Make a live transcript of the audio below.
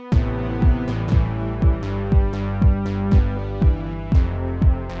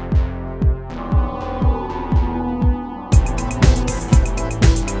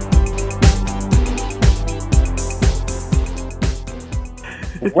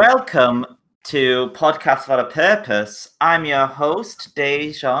Welcome to Podcast for a Purpose. I'm your host,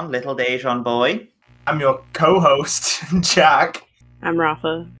 Dejan, little Dejan boy. I'm your co-host, Jack. I'm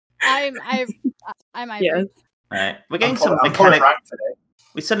Rafa. I'm Ivory. Yes. Right, we're getting I'm pulling rank today.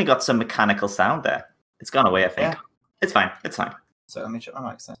 We suddenly got some mechanical sound there. It's gone away, I think. Yeah. It's fine. It's fine. So let me check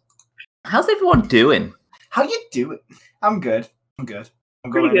my mic. How's everyone doing? How you doing? I'm good. I'm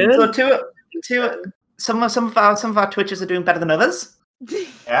Pretty good. So some of our Twitches are doing better than others.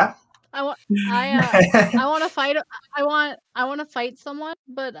 Yeah. I want to fight. I want to fight someone,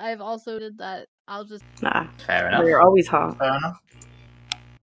 but I've also did that. I'll just. Nah, Fair enough. you're always hot. Fair enough.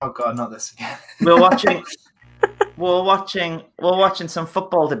 Oh god, not this again. We're watching some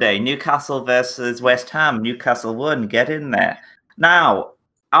football today. Newcastle versus West Ham. Newcastle won. Get in there. Now,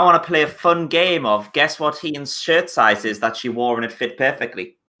 I want to play a fun game of guess what Ian's shirt size is that she wore and it fit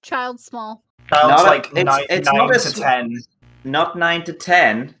perfectly. Child small. Child's Not- like it's nine not a to 10. Not 9 to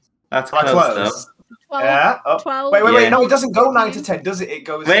 10. That's That's close, close. though. 12. Yeah. Oh. 12. Wait. Yeah. No, it doesn't go 9 to 10, does it? It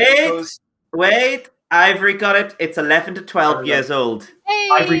goes. Wait. Ivory got it. It's 11 to 12 Sorry, years old. Hey!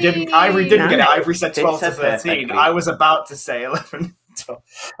 Ivory didn't get it. Nice. Ivory said 12 to It's 13. perfectly. I was about to say 11 to 12.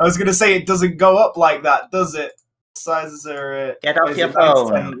 I was going to say it doesn't go up like that, does it? Sizes are... Get off is your it 9 to 10,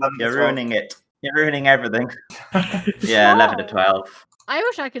 phone. 11 to You're 12? ruining it. You're ruining everything. Yeah, 11 to 12. I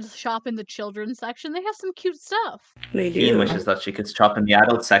wish I could shop in the children's section. They have some cute stuff. They do. Ian wishes that she could shop in the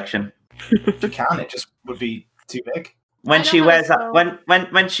adult section. You can, it just would be too big. When I she know wears how that,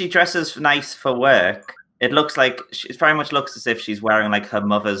 when she dresses nice for work, it looks like it very much looks as if she's wearing like her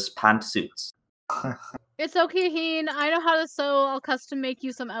mother's pantsuits. It's okay, Heen. I know how to sew. I'll custom make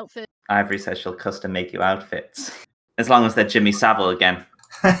you some outfits. Ivory says she'll custom make you outfits, as long as they're Jimmy Savile again.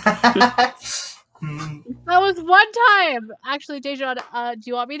 That was one time. Actually, Dejan, do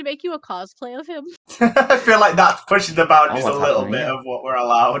you want me to make you a cosplay of him? I feel like that's pushing the boundaries what's a little happening bit here? of what we're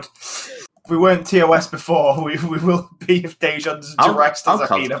allowed. We weren't TOS before. We will be if Dejan's dressed as a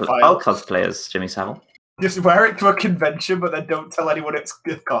paedophile. I'll cosplay as Jimmy Savile. Just wear it to a convention, but then don't tell anyone it's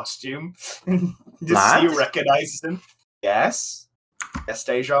a costume. Just so you Lads? recognise him. Yes. Yes,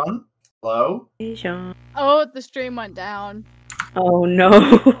 Dejan. Hello. Dejan. Oh, the stream went down. Oh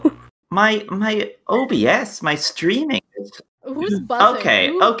no. My OBS, my streaming. Who's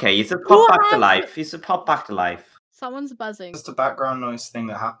buzzing? Okay. You should pop back to life. You should pop back to life. Someone's buzzing. Just a background noise thing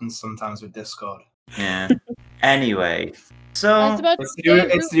that happens sometimes with Discord. Yeah. Anyway, I so was about to It's to do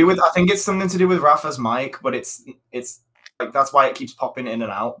with, say, it's to do with. I think it's something to do with Rafa's mic, but it's like that's why it keeps popping in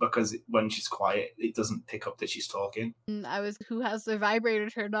and out because when she's quiet, it doesn't pick up that she's talking. who has their vibrator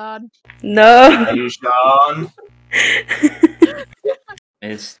turned on? No. Dejan.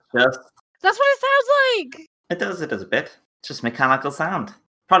 it's just That's what it sounds like. it does a bit. It's just mechanical sound.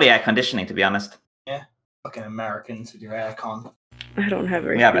 Probably air conditioning, to be honest. Fucking Americans with your aircon. I don't have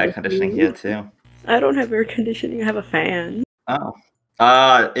air We have air conditioning here too. I don't have air conditioning. I have a fan. Oh.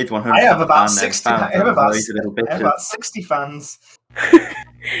 It's 100. I have about 60. I have about little I have bitches. about 60 fans.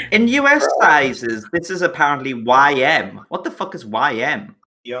 In US sizes, this is apparently YM. What the fuck is YM?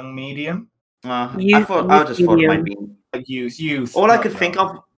 Young, medium. I Youth- just thought it might be. Like youth. All I not could think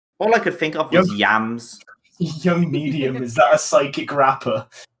young. of was yams. Young medium. Is that a psychic rapper?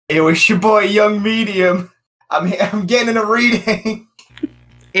 It was your boy, Young Medium. I'm getting a reading.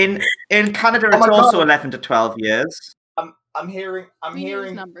 In Canada, Oh it's my also God. 11 to 12 years. I'm hearing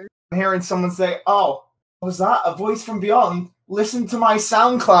Numbers. I'm hearing someone say, "Oh, was that a voice from beyond? Listen to my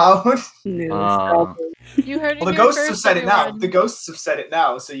SoundCloud." No. Oh. stop it. You heard it. Well, the here ghosts have first, said it now. everyone. The ghosts have said it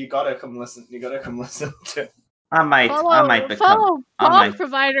now, so you gotta come listen. You gotta come listen to it. I might become. Follow I Pod might-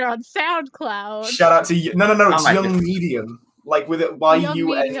 Provider on SoundCloud. Shout out to you. No. I It's might Young be- Medium, like with it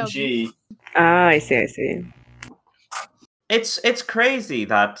YUNG. Ah, I see. It's crazy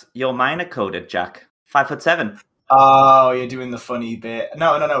that you're minor coded, Jack. 5'7". Oh, you're doing the funny bit.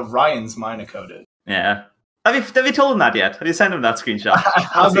 No. Ryan's minor coded. Yeah. Have you told him that yet? Have you sent him that screenshot? I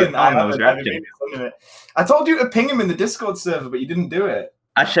haven't. I don't know his reaction. I told you to ping him in the Discord server, but you didn't do it.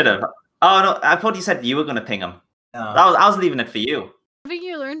 I should have. Oh no! I thought you said you were going to ping him. No. I was leaving it for you. Haven't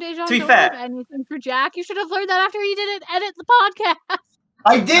you learned, Dejan? To be Don't fair- leave anything for Jack. You should have learned that after he didn't edit the podcast.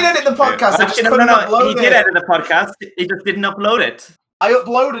 I did edit the podcast. I just Actually, couldn't no. upload He it. did edit the podcast. He just didn't upload it. I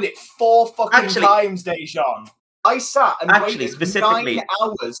uploaded it 4 fucking Actually- times, Dejan. I sat and Actually, waited specifically- 9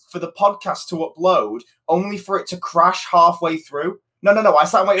 hours for the podcast to upload, only for it to crash halfway through. No. I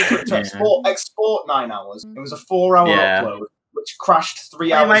sat and waited for it to Yeah. export 9 hours. It was a 4-hour Yeah. upload, which crashed 3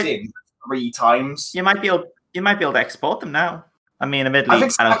 Well, you hours might- in 3 times. You might be able to export them now. I mean, admittedly, I've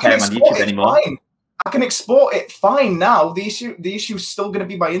ex- I I don't can care on export YouTube it anymore. fine. I can export it fine now. The issue's still going to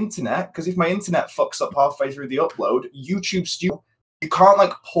be my internet, because if my internet fucks up halfway through the upload, YouTube you can't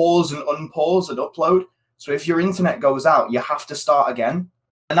like pause and unpause and upload. So if your internet goes out, you have to start again.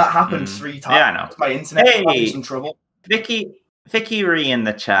 And that happened 3 times. Yeah, I know. My internet was having Hey, some trouble. Vicky Ree in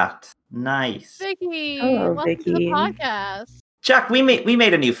the chat. Nice. Vicky, Hello, welcome to the Vicky. podcast. Jack, we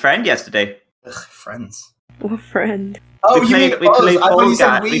made a new friend yesterday. Ugh, friends. What friend? Oh, we you mean played us? I thought Fall you said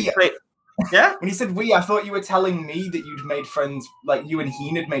Guys. we. Yeah? When you said we, I thought you were telling me that you'd made friends, like you and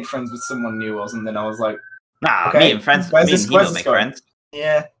Heen had made friends with someone new or something. I was like, Nah, okay, me and friends. where's Me this- and he where's don't this make going? friends.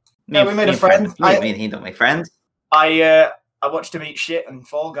 yeah. Me Yeah, we made a friend. Me and he don't make friends. I watched him eat shit and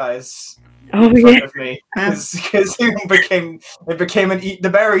Fall Guys Oh in front yeah. of me because it became an eat the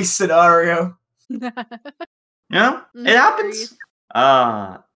berries scenario. Yeah, it happens.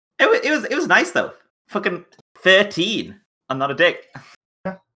 It was nice though. Fucking 13. I'm not a dick.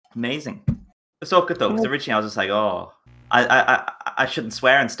 Yeah. Amazing. It's awkward though, because originally I was just like, oh, I shouldn't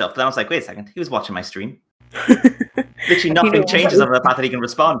swear and stuff. But then I was like, wait a second, he was watching my stream. Literally nothing changes other than the fact that he can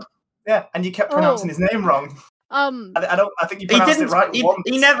respond. Yeah, and you kept pronouncing his name wrong. I think you He pronounced didn't. it right once.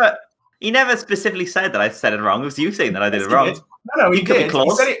 He never specifically said that I said it wrong. It was you saying that I did Yes, it he wrong. did. No, he You could be did.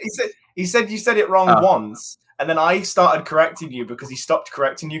 close. He said you said it wrong Oh. once, and then I started correcting you because he stopped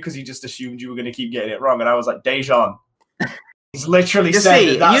correcting you because he just assumed you were going to keep getting it wrong, and I was like, Dejan. He's literally You said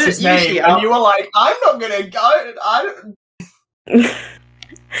see, that's you- his usually name, I'll- and you were like, I'm not going to go. I don't.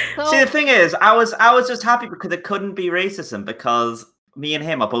 See, the thing is, I was just happy because it couldn't be racism because me and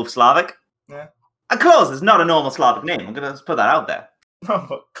him are both Slavic. Yeah. And Klaus is not a normal Slavic name. I'm gonna just put that out there. No,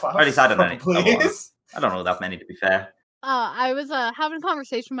 but Klaus, Or at least I don't know any probably other is. I don't know that many, to be fair. I was having a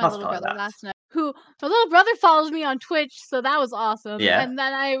conversation with my That's little probably brother that. last night. My little brother follows me on Twitch, so that was awesome. Yeah. And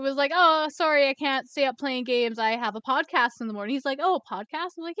then I was like, "Oh, sorry, I can't stay up playing games. I have a podcast in the morning." He's like, "Oh,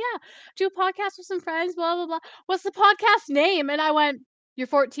 podcast?" I'm like, "Yeah, do a podcast with some friends." Blah blah blah. What's the podcast name? And I went, "You're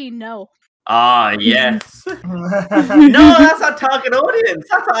 14. No." Ah, yes. No, that's our target audience.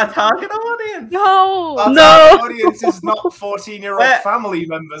 That's our target audience. No. Our No. audience is not 14-year-old Where- family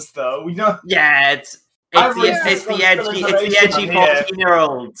members, though. We know. Yeah, it's I've the read it's the some edgy information on here.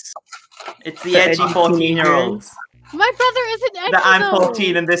 14-year-olds. It's the The edgy edgy 14-year-olds. My brother isn't edgy That I'm though.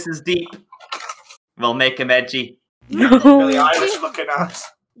 14 and this is deep. We'll make him edgy. Really No. Irish looking at.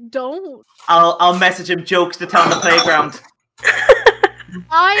 Don't. I'll message him jokes to tell on the playground.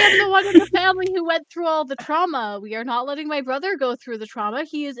 I am the one in the family who went through all the trauma. We are not letting my brother go through the trauma.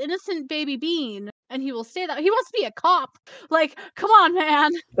 He is innocent baby bean, and he will stay that. He wants to be a cop. Like, come on,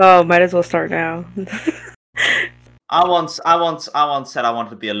 man. Oh, might as well start now. I once said I wanted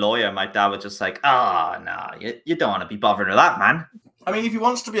to be a lawyer. My dad was just like, "Oh no, you don't want to be bothered with that, man." I mean, if he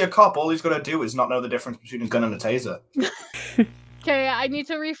wants to be a cop, all he's got to do is not know the difference between a gun and a taser. Okay, I need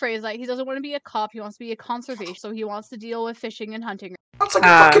to rephrase that. He doesn't want to be a cop. He wants to be a conservation. So he wants to deal with fishing and hunting. That's like a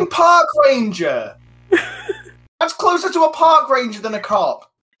fucking park ranger. That's closer to a park ranger than a cop.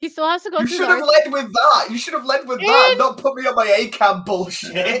 He still has to go You through should the have led with that. You should have led with that, and not put me on my ACAB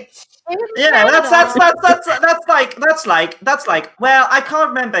bullshit. Yeah, that's like. Well, I can't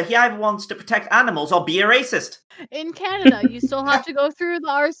remember. He either wants to protect animals or be a racist. In Canada, you still have to go through the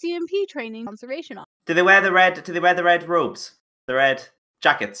RCMP training conservation. Do they wear the red robes? The red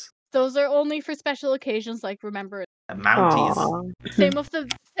jackets? Those are only for special occasions, like remember. The Mounties. Aw.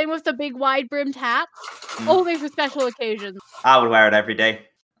 Same with the big wide brimmed hat. Only for special occasions. I would wear it every day.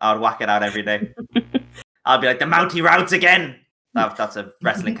 I would whack it out every day. I'd be like, the Mountie routes again. That's a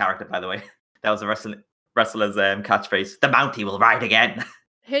wrestling character, by the way. That was a wrestler's catchphrase. The Mountie will ride again.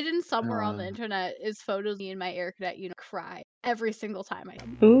 Hidden somewhere on the internet is photos of me and my Air Cadet unit cry every single time I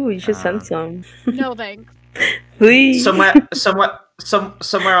am. Ooh, you should send some. No thanks. Please.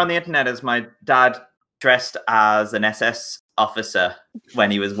 somewhere on the internet is my dad dressed as an SS officer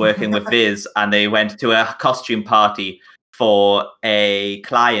when he was working with Viz, and they went to a costume party for a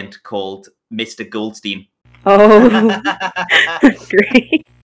client called Mr. Goldstein. Oh, great.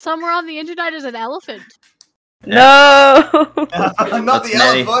 Somewhere on the internet is an elephant. No. Not That's the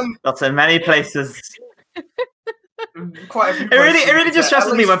many. elephant. That's in many places. Quite a few It really places. just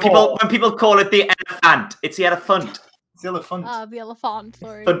stresses At me least when people call it the elephant. It's the elephant. It's the elephant. The elephant,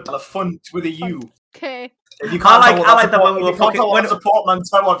 sorry. Elephant with a U. Okay. If you I can't like that when we were fucking- when- That's a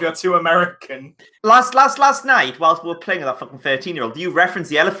portmanteau of you're too American. Last night, whilst we were playing with that fucking 13-year-old, you referenced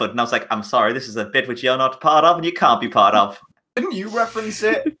the elephant, and I was like, I'm sorry, this is a bit which you're not part of, and you can't be part of. Didn't you reference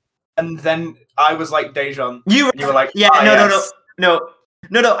it? And then I was like, Dejan. You And you were like, yeah, "Ah, yes." no.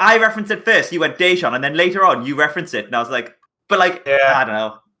 I referenced it first. You went Dejan, and then later on, you referenced it, and I was like, but like, Yeah. I don't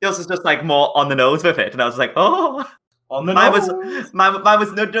know. Yours is just like more on the nose with it, and I was like, oh, On the mine nose.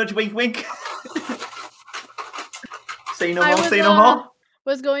 was nudge, wink, wink. Say no I more. was, Say no more.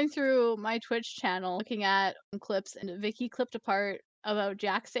 was going through my Twitch channel looking at clips, and Vicky clipped apart about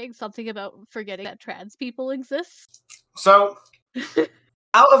Jack saying something about forgetting that trans people exist. So,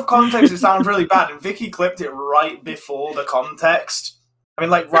 out of context, it sounds really bad, and Vicky clipped it right before the context. I mean,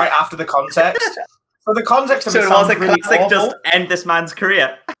 like, right after the context. So the context of So it it was sounds a really classic, awful. just end this man's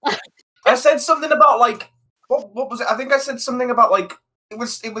career. I said something about, like, what was it? I think I said something about, like, it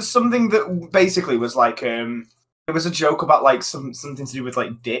was something that basically was, like, it was a joke about, like, something to do with,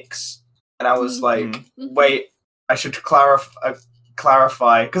 like, dicks. And I was like, Mhm. wait, I should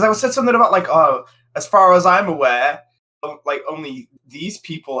clarify. Because I said something about, like, oh, as far as I'm aware, like, only these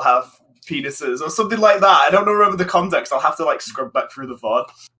people have penises or something like that. I don't remember the context. I'll have to, like, scrub back through the VOD.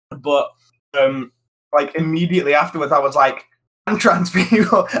 But, like, immediately afterwards, I was like, and trans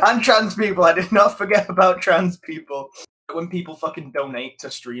people. I did not forget about trans people. When people fucking donate to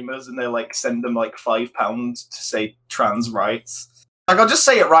streamers and they like send them like £5 to say trans rights, like I'll just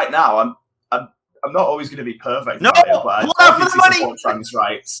say it right now. I'm not always going to be perfect. No, about it, but I pull out for the obviously money! support trans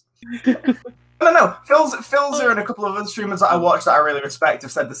rights. No. Philzer and a couple of other streamers that I watch that I really respect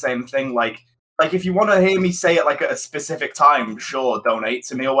have said the same thing. Like if you want to hear me say it like at a specific time, sure, donate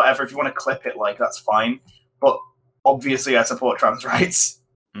to me or whatever. If you want to clip it, like that's fine. But obviously, I support trans rights.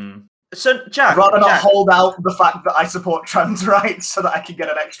 Mm. So, Jack, I'd rather not Jack, hold out the fact that I support trans rights so that I can get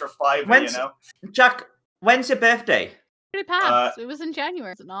an extra $5. When's- You know, Jack, when's your birthday? It passed. It was in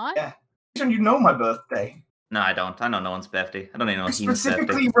January, is it not? yeah. You know my birthday. No, I don't. I know no one's birthday. I don't even know I Heen's birthday.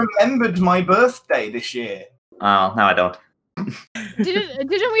 specifically remembered my birthday this year. Oh, no, I don't. Didn't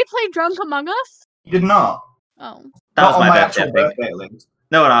we play Drunk Among Us? You did not. Oh. That Not was on my birthday, actual I think. birthday link.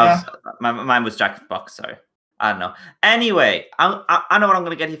 No, Yeah. mine was Jack's box, sorry. I don't know. Anyway, I know what I'm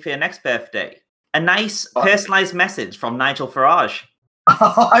going to get you for your next birthday. A nice, What? personalised message from Nigel Farage.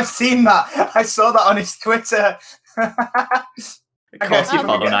 Oh, I've seen that. I saw that on his Twitter. Of course you can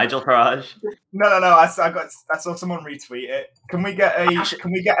we follow get- Nigel Farage. No. I saw someone retweet it. Can we get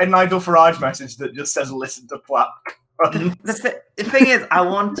a Nigel Farage message that just says "Listen to Plap"? The thing is, I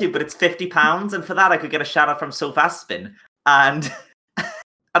want to, but it's £50, and for that I could get a shout out from Soph Spin. And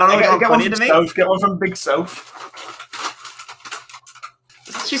I don't know if Get you're one funny from to me. Soph. Get one from Big Soph.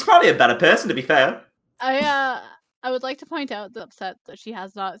 She's probably a better person, to be fair. I would like to point out the upset that she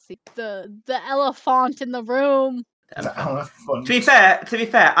has not seen the elephant in the room. To be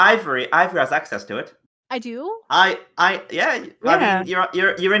fair, Ivory has access to it. I do. I Yeah. mean,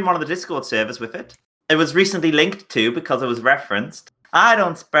 you're in one of the Discord servers with it. It was recently linked to because it was referenced. I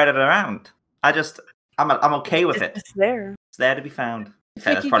don't spread it around. I'm okay with it. It's there. It's there to be found. In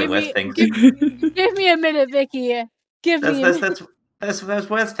fact, that's Vicky, probably give worse me- things. Give me a minute, Vicky. Give me a minute. There's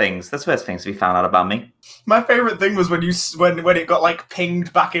worse things. There's worse things to be found out about me. My favorite thing was when when it got like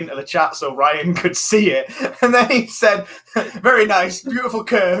pinged back into the chat so Ryan could see it, and then he said, "Very nice, beautiful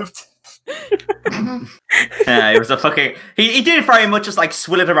curved." Yeah, it was a fucking. He did very much just like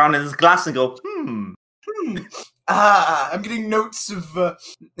swill it around in his glass and go, I'm getting notes of.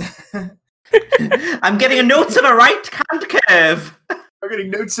 I'm getting a note of a right hand curve. I'm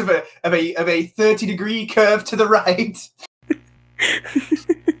getting notes of a 30-degree curve to the right.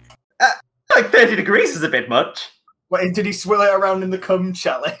 Like 30 degrees is a bit much. Wait, did he swill it around in the cum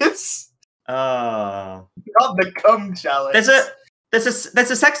chalice? Oh. Not the cum chalice. There's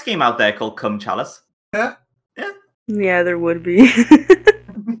a sex game out there called Cum Chalice. Yeah, there would be.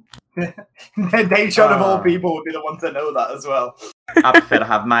 Dejan of all people would be the one to know that as well. I prefer to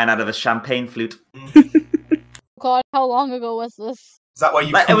have mine out of a champagne flute. God, how long ago was this? Is that why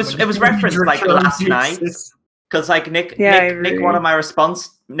you? Like, it was referenced like last night. Because like Nick one of my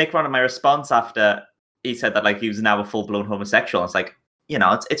response after he said that like he was now a full blown homosexual. It's like, you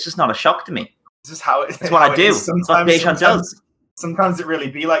know, it's just not a shock to me. This is how It's what I do. It's what Dejan does. Sometimes it really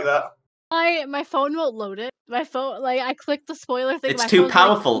be like that. My phone won't load it. My phone, like, I clicked the spoiler thing. It's my too phone's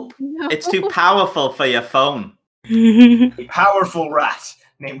powerful. Like, no. It's too powerful for your phone. A powerful rat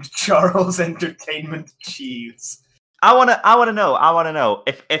named Charles Entertainment Cheese. I wanna know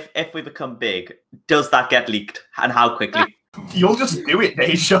if we become big, does that get leaked and how quickly? You'll just do it,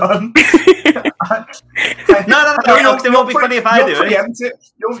 Dejan. No, it won't be funny if I do it.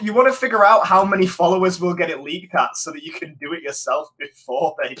 You want to figure out how many followers will get it leaked at so that you can do it yourself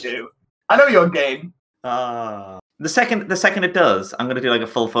before they do. I know your game. The second it does, I'm gonna do like a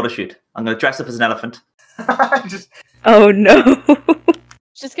full photo shoot. I'm gonna dress up as an elephant. just Oh no.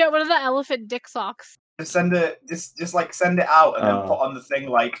 Just get one of the elephant dick socks. send it. Just like send it out and then Oh. put on the thing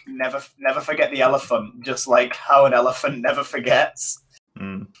like never forget the elephant. Just like how an elephant never forgets.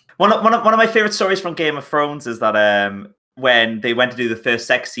 Mm. One of my favorite stories from Game of Thrones is that when they went to do the first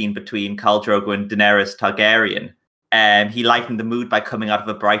sex scene between Khal Drogo and Daenerys Targaryen, he lightened the mood by coming out of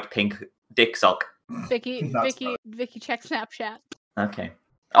a bright pink dick sock. Vicky, That's Vicky, check Snapchat. Okay.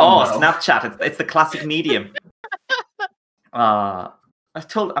 Oh, no. Snapchat. It's the classic medium. I've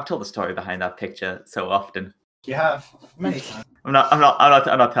told the story behind that picture so often. You have many times. I'm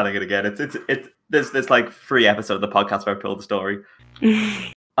not telling it again. There's like 3 episodes of the podcast where I told the story.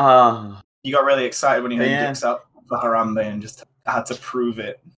 You got really excited when you heard dicks out for Harambe and just had to prove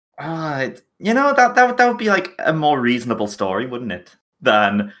it. That would be like a more reasonable story, wouldn't it?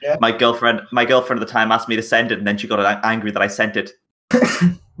 Than my girlfriend at the time asked me to send it, and then she got angry that I sent it.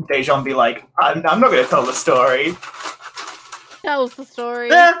 Dejan be like, I'm not going to tell the story. Tell us the story.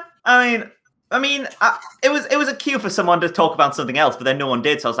 Yeah, I mean, it was a cue for someone to talk about something else, but then no one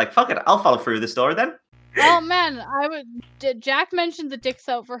did. So I was like, "Fuck it, I'll follow through with the story then." Oh man, Jack mentioned the dicks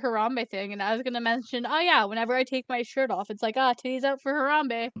out for Harambe thing, and I was gonna mention, oh yeah, whenever I take my shirt off, it's like, titties out for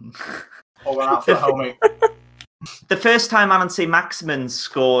Harambe. Or we're out for homie. The first time Alan St. Maximin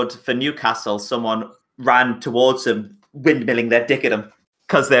scored for Newcastle, someone ran towards him, windmilling their dick at him.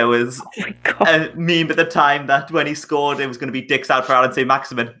 Because there was a meme at the time that when he scored, it was going to be dicks out for Alan St.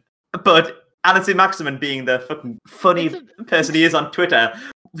 Maximin. But Alan St. Maximin, being the fucking funny person he is on Twitter,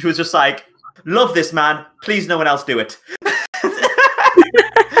 he was just like, love this man, please no one else do it.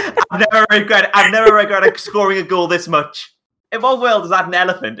 I've never regretted scoring a goal this much. In what world is that an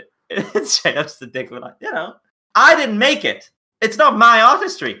elephant? It's straight up the dick. We're like, I didn't make it. It's not my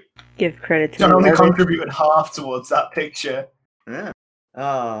artistry. Give credit to John only contributed half towards that picture. Yeah.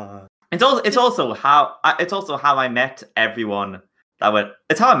 It's also how I met everyone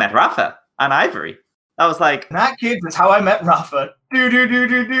it's how I met Rafa and Ivory. I was like, that kid is how I met Rafa.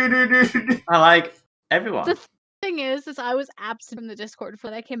 I like everyone. The thing is I was absent from the Discord for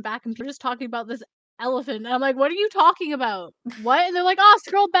that. I came back and we were just talking about this elephant. And I'm like, what are you talking about? What? And they're like,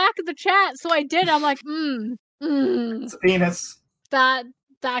 scroll back in the chat. So I did. I'm like, It's a penis. That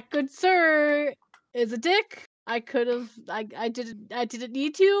good sir is a dick. I could have. I didn't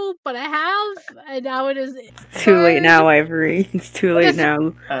need to, but I have, and now it is. It's too late now, Ivory. It's too late now.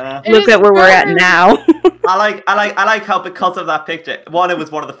 Look at where we're at now. I like how because of that picture, it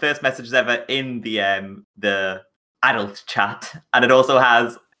was one of the first messages ever in the adult chat, and it also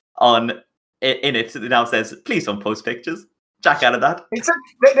has in it now says, "Please don't post pictures." Jack added that. It said,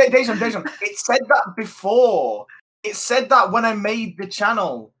 Dejan. It said that before. It said that when I made the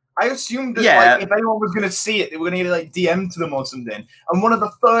channel. I assumed that if anyone was going to see it, they were going to get DM to them or something. And one of the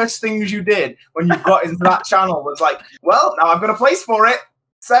first things you did when you got into that channel was like, well, now I've got a place for it.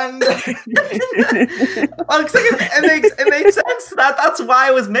 Send. Well, it makes sense. That's why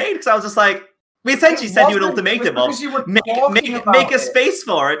it was made. Because I was just like, we essentially sent you an ultimatum of make a space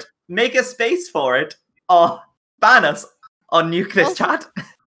for it. Make a space for it. Or ban us on Nucleus chat.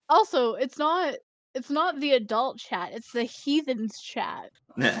 Also, it's not the adult chat, it's the heathens chat.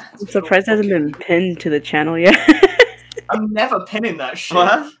 Yeah. I'm surprised it hasn't been pinned to the channel yet. I'm never pinning that shit.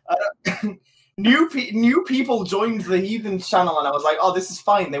 What? New people joined the heathens channel and I was like, oh, this is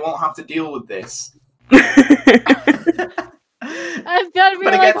fine. They won't have to deal with this. I've got to be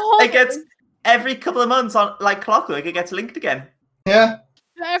it gets every couple of months on like clockwork, it gets linked again. Yeah.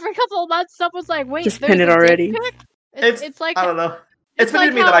 Every couple of months, someone's like, wait, just pin it already. It's like, I don't know. It's funny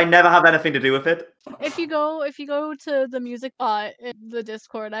to me that I never have anything to do with it. If you go to the music bot in the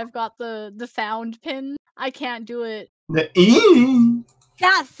Discord, I've got the sound pin. I can't do it.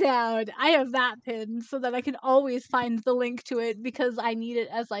 That sound. I have that pin so that I can always find the link to it because I need it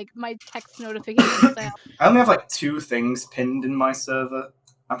as like my text notification sound. I only have like 2 things pinned in my server.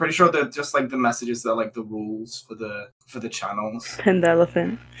 I'm pretty sure they're just like the messages that are like the rules for the channels. Pin the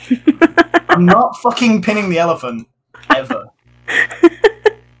elephant. I'm not fucking pinning the elephant ever.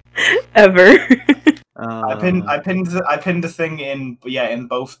 Ever. I pinned the thing in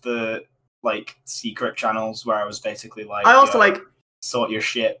both the like secret channels where I was basically like, I also like sort your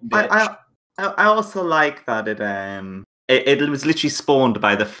shit, bitch. I also like that it was literally spawned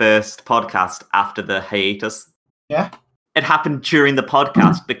by the first podcast after the hiatus. Yeah. It happened during the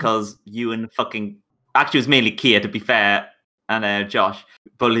podcast because you and actually it was mainly Kia to be fair, and Josh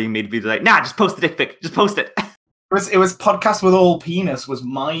bullying me to be like, nah, just post the dick pic, just post it. It was podcast with all penis was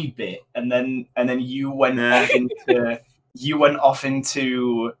my bit, and then you went off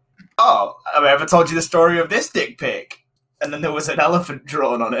into oh, have I ever told you the story of this dick pic? And then there was an elephant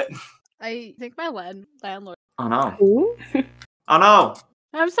drawn on it. I think my landlord. Oh no! Ooh. Oh no!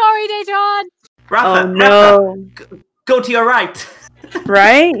 I'm sorry, Dejan. Rafa, oh no! Rafa, go to your right.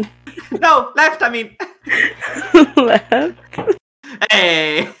 Right? No, left. I mean, left.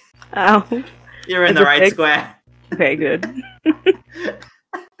 Hey! Ow! You're in the right square. Okay, good.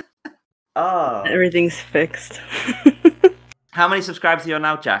 Oh. Everything's fixed. How many subscribers are you on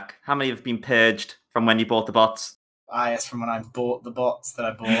now, Jack? How many have been purged from when you bought the bots? Yes, from when I bought the bots that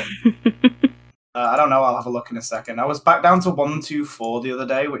I bought. I don't know. I'll have a look in a second. I was back down to 124 the other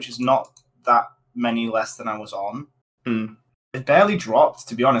day, which is not that many less than I was on. It barely dropped,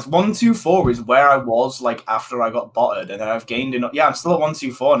 to be honest. 124 is where I was like after I got botted, and then I've gained enough. Yeah, I'm still at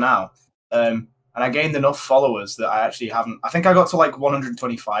 124 now. And I gained enough followers that I actually haven't. I think I got to like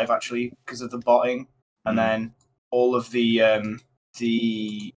 125 actually because of the botting, and then all of the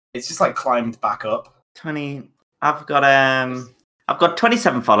it's just like climbed back up. 20. I've got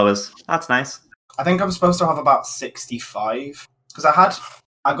 27 followers. That's nice. I think I'm supposed to have about 65 because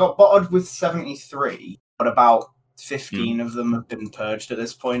I got botted with 73, but about 15 of them have been purged at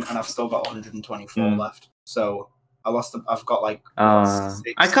this point, and I've still got 124 left. So I've got like. I'm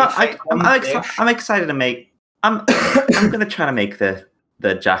excited to make. I'm gonna try to make the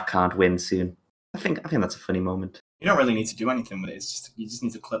Jack can't win soon. I think that's a funny moment. You don't really need to do anything with it. It's just you just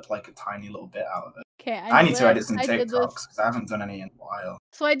need to clip like a tiny little bit out of it. Okay, I need to edit some TikToks because I haven't done any in a while.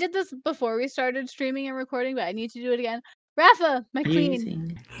 So I did this before we started streaming and recording, but I need to do it again. Rafa, my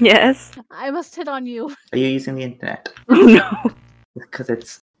queen. Yes. I must hit on you. Are you using the internet? Oh no. Because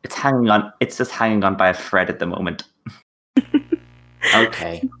it's hanging on. It's just hanging on by a thread at the moment.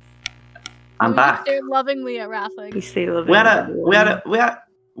 Okay. I'm back. Stare lovingly at Rafa. We stay living.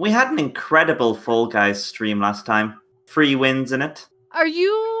 We had an incredible Fall Guys stream last time. 3 wins in it. Are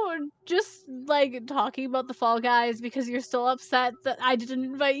you just like talking about the Fall Guys because you're still upset that I didn't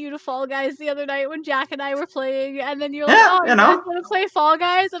invite you to Fall Guys the other night when Jack and I were playing, and then you're like, "Oh, you guys want to play Fall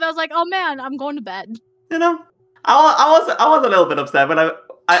Guys?" And I was like, "Oh man, I'm going to bed." You know, I was a little bit upset when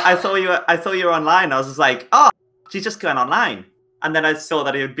I saw you. I saw you were online. I was just like, "Oh, she's just going online." And then I saw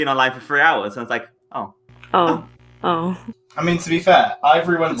that he had been online for 3 hours, and I was like, "Oh." I mean, to be fair,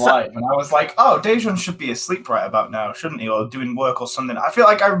 Ivory went live, and I was like, "Oh, Dejan should be asleep right about now, shouldn't he? Or doing work or something." I feel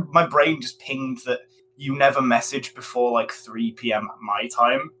like my brain just pinged that you never message before like 3 p.m. my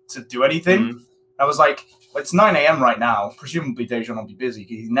time to do anything. I was like, well, "It's 9 a.m. right now. Presumably Dejan will be busy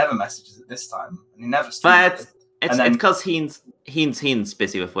because he never messages at this time, and he never streams." But it's because Heen's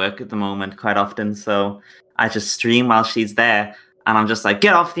busy with work at the moment quite often, so I just stream while she's there, and I'm just like,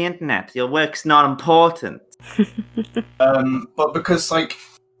 "Get off the internet. Your work's not important." But because like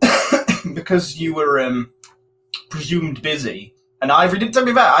because you were presumed busy, and Ivory didn't tell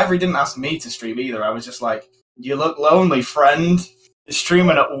me that. Ivory didn't ask me to stream either. I was just like, "You look lonely, friend. You're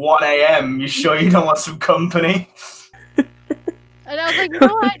streaming at 1 a.m. You sure you don't want some company?" And I was like, "You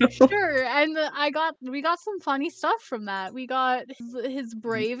know what? Sure." And we got some funny stuff from that. We got his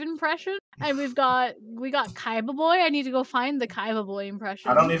Brave impression, and we got Kaiba Boy. I need to go find the Kaiba Boy impression.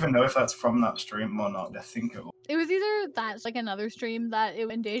 I don't even know if that's from that stream or not. I think it was. It was either that's like another stream that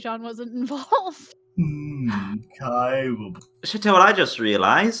when Dejan wasn't involved. Kaiba. Chateau, what I just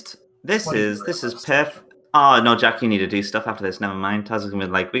realised. This is perfect. Oh no, Jack, you need to do stuff after this. Never mind. I was gonna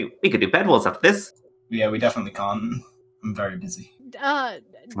be like, we could do bed wars after this. Yeah, we definitely can't. I'm very busy. Dejan,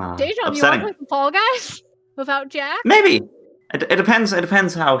 you want to play some Fall Guys without Jack? Maybe. It depends. It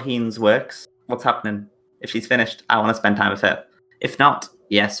depends how Heen's works. What's happening? If she's finished, I want to spend time with her. If not,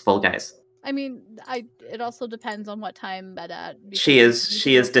 yes, Fall Guys. I mean, it also depends on what time bed at. She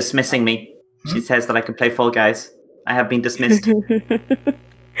is dismissing me. She says that I can play Fall Guys. I have been dismissed.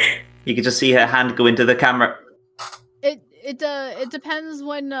 You can just see her hand go into the camera. It depends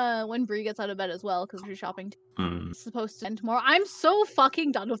when Bree gets out of bed as well, because we're shopping. It's supposed to end tomorrow. I'm so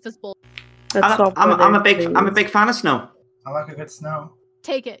fucking done with this bull. I'm a big fan of snow. I like a good snow.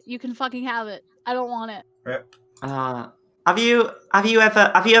 Take it. You can fucking have it. I don't want it. Rip. Have you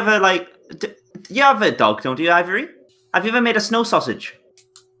ever like? You have a dog, don't you, Ivory? Have you ever made a snow sausage?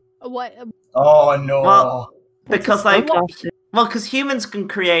 What? Oh no. Well, because because humans can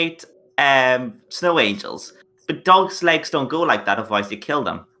create snow angels, but dogs' legs don't go like that. Otherwise, you kill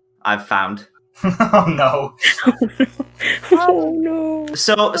them. I've found. Oh no. Oh no.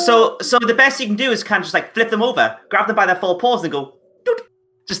 So the best you can do is kind of just like flip them over, grab them by their full paws, and go. Doot,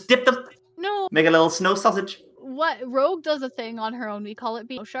 just dip them. No. Make a little snow sausage. What Rogue does a thing on her own. We call it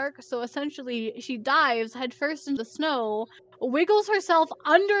being a shark. So essentially, she dives headfirst into the snow, wiggles herself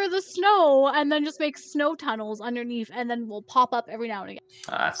under the snow, and then just makes snow tunnels underneath, and then will pop up every now and again.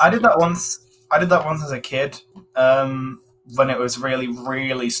 I did that once as a kid. When it was really,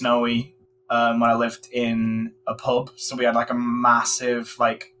 really snowy. When I lived in a pub, so we had like a massive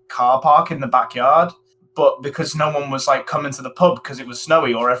like car park in the backyard. But because no one was like coming to the pub because it was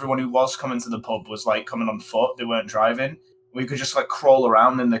snowy, or everyone who was coming to the pub was like coming on foot, they weren't driving. We could just like crawl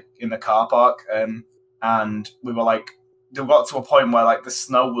around in the car park, and we were like, they got to a point where like the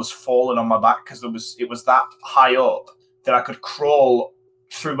snow was falling on my back because it was that high up that I could crawl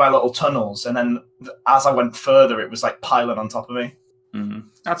through my little tunnels, and then as I went further, it was like piling on top of me.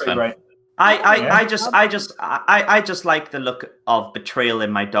 That's Pretty fun. great. I just like the look of betrayal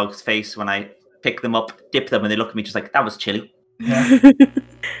in my dog's face when I pick them up, dip them, and they look at me just like, that was chilly. Yeah. A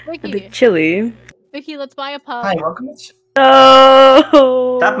bit Vicky, chilly. Vicky, let's buy a pub. Hi, welcome.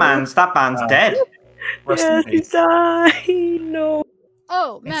 Oh, That man's dead. Rest in Yes, he peace. died. No.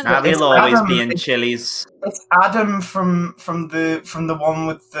 Oh man, Now It's he'll always Adam. be in Chili's. It's Adam from the one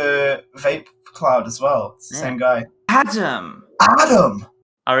with the vape cloud as well. It's the Yeah. same guy. Adam. Adam.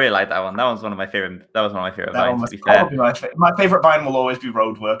 I really like that one. That was one of my favorite. That was one of my favorite That one vines. was To be fair, probably my favorite vine will always be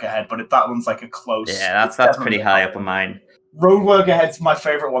Road Work Ahead, but that one's like a close. yeah, it's that's pretty definitely high up on mine. Road Work Ahead's my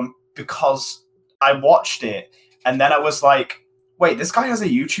favorite one because I watched it and then I was like, wait, this guy has a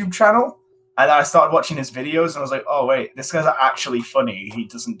YouTube channel? And then I started watching his videos and I was like, oh wait, this guy's actually funny. He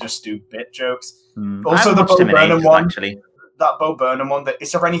doesn't just do bit jokes. Also, I the haven't watched Bo him in Burnham ages, one. actually. That Bo Burnham one, that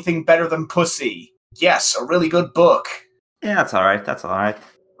is there anything better than pussy? Yes, a really good book. Yeah, that's all right. That's all right.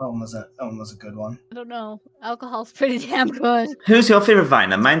 That one was a good one. I don't know. Alcohol's pretty damn good. Who's your favorite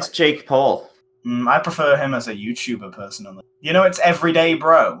viner? Mine's Jake Paul. I prefer him as a YouTuber personally. You know, it's Everyday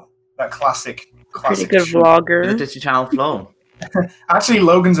Bro, that classic. Pretty good shoot. The vlogger. Disney Channel Flow. Actually,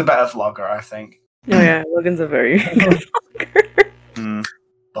 Logan's a better vlogger, I think. Oh yeah, Logan's a very good vlogger. Mm.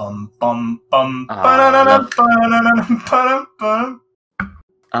 Bum bum bum. Ah, Ba-da-da-da, love- ba-da-da-da,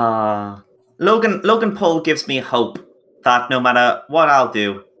 ba-da. Logan Paul gives me hope that no matter what I'll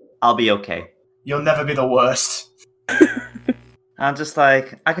do, I'll be okay. You'll never be the worst. I'm just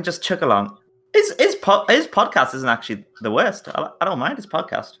like, I can just chuck along. His podcast isn't actually the worst. I don't mind his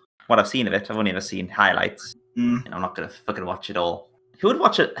podcast. What I've seen of it, I've only ever seen highlights. Mm, I'm not gonna fucking watch it all. Who would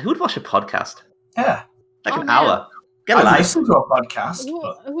watch it? Who would watch a podcast? yeah, Like Oh, an man. hour. Get a I life. listen to a podcast, Who,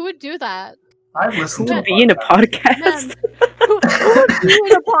 but who would do that? I Who listen to would be in a podcast? Man, who would do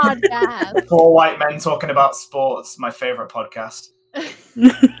in a podcast? Four White Men Talking About Sports, my favorite podcast.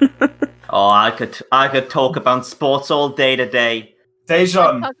 Oh, I could talk about sports all day today.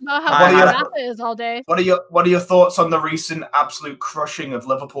 Dejan, Talk about What how do bad you- Rafa is all day. what are your thoughts on the recent absolute crushing of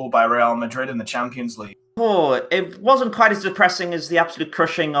Liverpool by Real Madrid in the Champions League? Oh, it wasn't quite as depressing as the absolute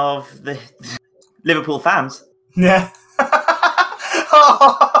crushing of the Liverpool fans. Yeah.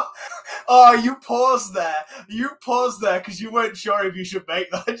 Oh, you paused there. You paused there because you weren't sure if you should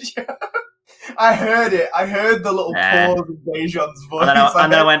make that joke. I heard it. I heard the little Nah. pause of Dejan's voice.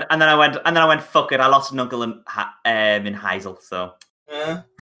 And then I went. Fuck it. I lost an uncle in Heysel. So, Yeah.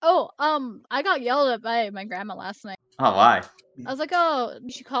 Oh, I got yelled at by my grandma last night. oh, why? I was like, oh,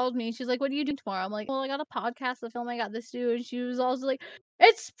 she called me. She's like, what are you doing tomorrow? I'm like, well, I got a podcast, the film I got this to do. And she was also like,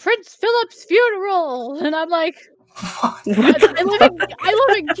 it's Prince Philip's funeral. And I'm like, What I the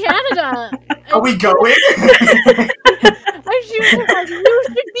live in Canada. Are we going? And she was like, you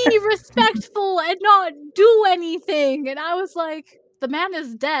should be respectful and not do anything. And I was like, the man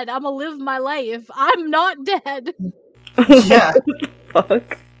is dead. I'm gonna live my life. I'm not dead. Yeah.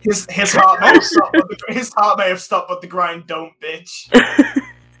 fuck? His heart may have stopped, but the grind don't, bitch.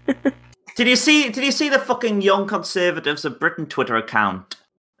 Did you see the fucking Young Conservatives of Britain Twitter account?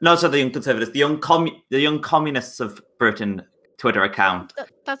 No, sorry, the Young Conservatives, the Young Communists of Britain Twitter account.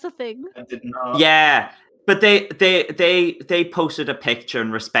 That's a thing. I did not. Yeah, but they posted a picture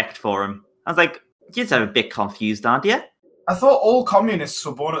in respect for him. I was like, you're a bit confused, aren't you? I thought all communists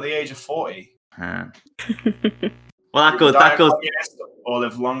were born at the age of 40. Huh. Well, that goes. Die a communist or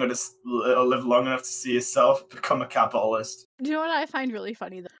live long enough to see yourself become a capitalist. Do you know what I find really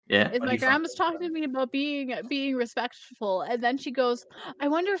funny though? Yeah. Is What do my you find grandma's talking to me about being respectful, and then she goes, "I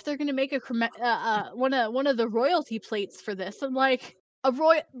wonder if they're gonna make one of the royalty plates for this." I'm like, a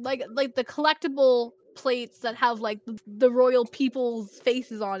royal like the collectible plates that have like the royal people's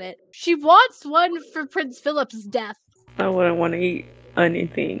faces on it. She wants one for Prince Philip's death. I wouldn't want to eat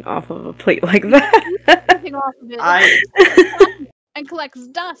anything off of a plate like that. Everything off of it and collects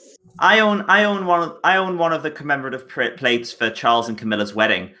dust. I own one of the commemorative plates for Charles and Camilla's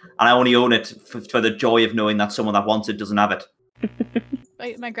wedding, and I only own it for the joy of knowing that someone that wants it doesn't have it.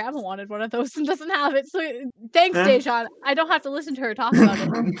 My grandma wanted one of those and doesn't have it. So thanks, Huh? Dejan. I don't have to listen to her talk about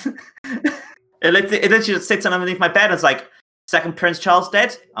it. It literally just sits underneath my bed and it's like, second Prince Charles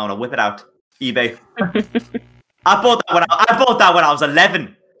dead? I want to whip it out. eBay. I bought that when I was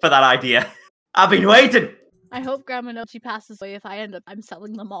 11 for that idea. I've been waiting. I hope Grandma knows she passes away if I'm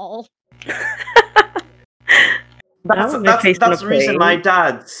selling them all. That's would be facing the a reason plane. my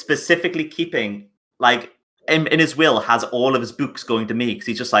dad specifically keeping, like, in his will, has all of his books going to me. Because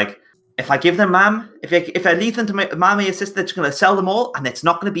he's just like, if I give them, ma'am, if I leave them to my mom or your sister, they're just going to sell them all, and it's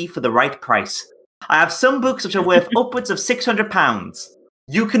not going to be for the right price. I have some books which are worth upwards of £600.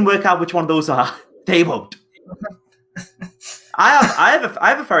 You can work out which one of those are. They won't. I have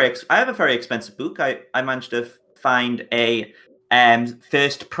a very expensive book. I managed to find a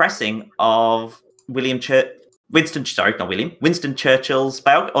first pressing of Winston Churchill's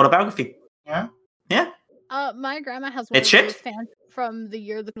autobiography. Yeah. My grandma has one It's of those shit. fans from the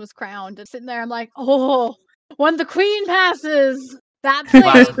year that was crowned. And sitting there, I'm like, oh, when the queen passes, that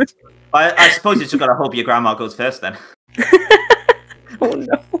Well, place. I suppose you just gotta hope your grandma goes first then. Oh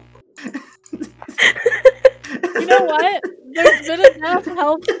no. You know what? There's been enough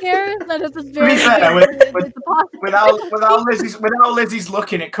health scares that it's a very fair, it's a possibility. without Lizzie's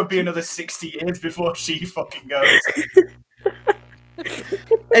looking, it could be another 60 years before she fucking goes.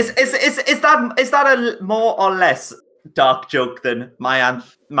 Is that a more or less dark joke than my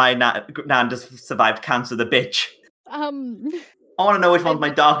nan just survived cancer, the bitch? I want to know which one's my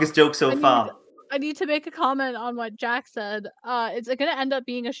darkest joke so far. I need to make a comment on what Jack said. It's going to end up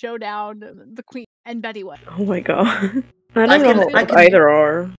being a showdown, the Queen and Betty White. Oh my god. I don't know what either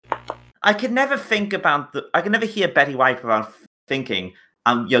are. I could never think about I can never hear Betty White without thinking,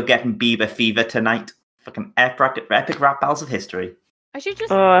 you're getting Bieber fever tonight. Fucking epic rap battles of history. I should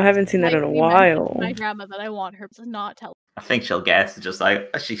just. Oh, I haven't seen that in a while. My grandma that I want her to not tell. I think she'll guess. Just like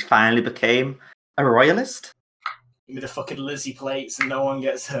she finally became a royalist. Give me the fucking Lizzie plates and no one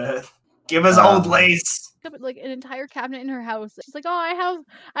gets hurt. Give us old Liz. Like an entire cabinet in her house. She's like, I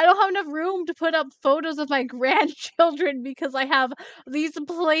don't have enough room to put up photos of my grandchildren because I have these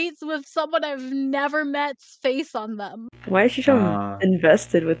plates with someone I've never met's face on them. Why is she so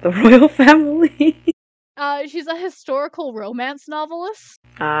invested with the royal family? She's a historical romance novelist.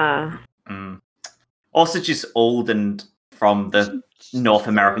 Also, she's old and from the North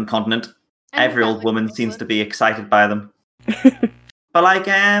American continent. Every old woman seems to be excited by them. But like,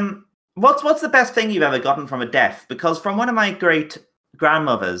 what's the best thing you've ever gotten from a death? Because from one of my great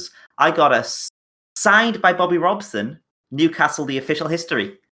grandmothers, I got a signed by Bobby Robson, Newcastle: The Official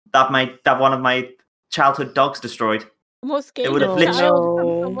History. That one of my childhood dogs destroyed. It would have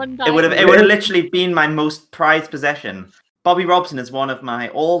literally been my most prized possession. Bobby Robson is one of my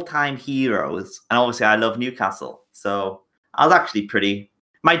all-time heroes, and obviously I love Newcastle. So I was actually pretty.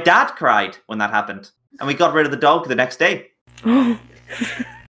 My dad cried when that happened, and we got rid of the dog the next day. Like,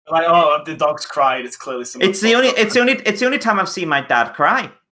 oh, the dog's cried. It's clearly something. It's the only time I've seen my dad cry.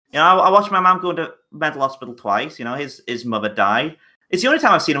 You know, I watched my mum go to mental hospital twice. You know, his mother died. It's the only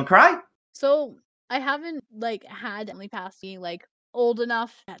time I've seen him cry. So I haven't had only past me old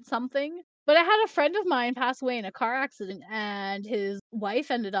enough at something, but I had a friend of mine pass away in a car accident, and his wife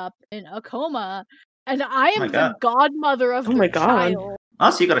ended up in a coma, and I am the godmother of the child. Oh,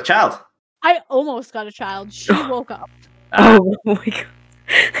 so you got a child? I almost got a child. She woke up. Oh my god.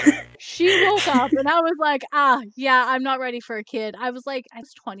 She woke up and I was like, yeah, I'm not ready for a kid. I was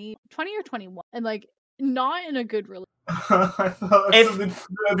 20 or 21, and not in a good relationship. I thought something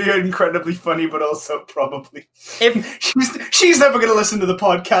would be incredibly funny, but also probably. If she's never going to listen to the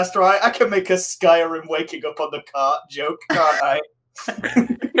podcast, right? I can make a Skyrim waking up on the cart joke, can't I?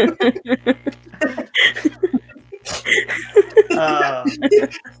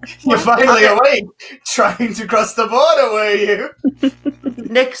 You're finally awake, trying to cross the border, were you?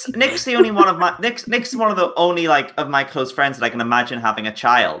 Nick's the only one of my Nick's one of the only of my close friends that I can imagine having a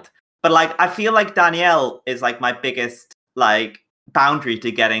child. But I feel like Danielle is my biggest boundary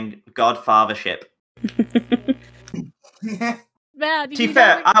to getting godfathership. Man, to be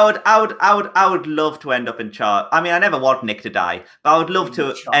fair, I would love to end up in charge. I mean, I never want Nick to die, but I would love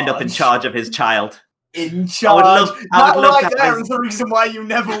to end up in charge of his child. In charge. I would love that is the reason why you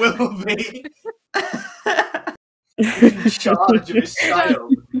never will be. In charge of his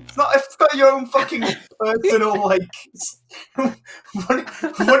child. It's not your own fucking personal, what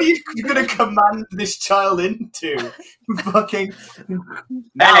are you going to command this child into? Fucking,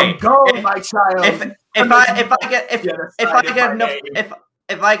 now go, my child. If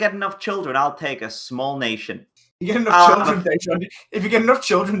I get enough children, I'll take a small nation. If you get enough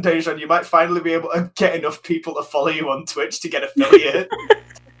children, Dejan, you might finally be able to get enough people to follow you on Twitch to get affiliate.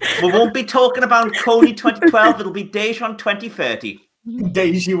 We won't be talking about Coney 2012, it'll be Dejan 2030.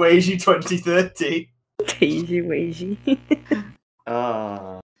 Daisy Wazy 2030. Daisy Wazy.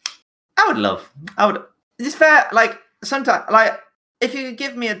 It's fair, sometimes, if you could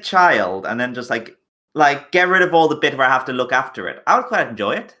give me a child and then just, get rid of all the bit where I have to look after it, I would quite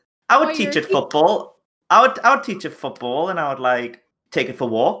enjoy it. I would teach it football. I would teach it football, and I would, take it for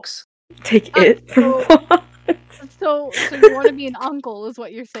walks. Take it for walks? So you want to be an uncle, is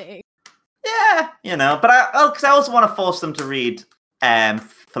what you're saying? Yeah, but because I also want to force them to read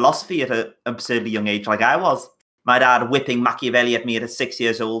philosophy at an absurdly young age, like I was. My dad whipping Machiavelli at me at 6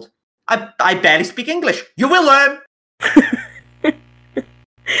 years old. I barely speak English. You will learn.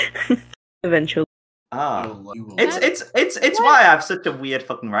 Eventually. It's why I have such a weird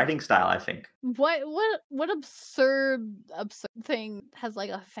fucking writing style, I think. What absurd thing has like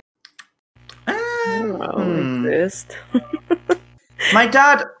a Exist. My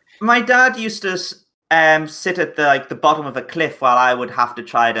dad used to sit at the bottom of a cliff while I would have to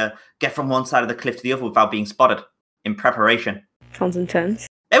try to get from one side of the cliff to the other without being spotted in preparation. Sounds intense.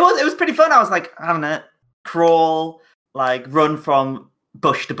 It was pretty fun. I was like, I don't know, crawl, like run from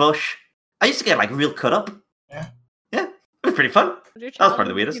bush to bush. I used to get like real cut up. Yeah, it was pretty fun. That was probably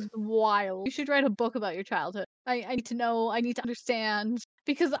the weirdest. Wild. You should write a book about your childhood. I need to know. I need to understand,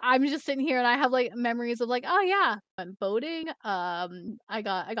 because I'm just sitting here and I have like memories of like, oh yeah, I went boating. I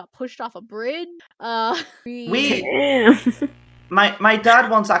got pushed off a bridge. My dad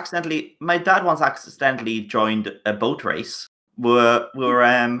once accidentally joined a boat race. We were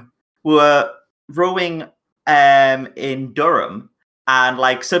rowing in Durham. And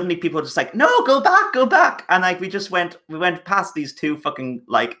like suddenly people were just like, no, go back. And like we went past these two fucking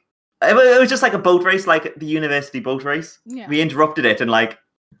like it was just like a boat race, like the university boat race. Yeah. We interrupted it and like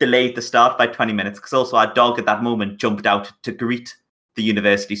delayed the start by 20 minutes because also our dog at that moment jumped out to greet the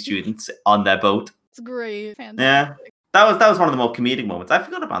university students on their boat. It's great. Fantastic. Yeah. That was one of the more comedic moments. I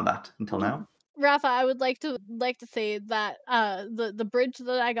forgot about that until now. Rafa, I would like to say that the bridge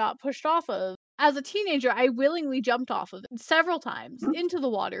that I got pushed off of, as a teenager, I willingly jumped off of it several times into the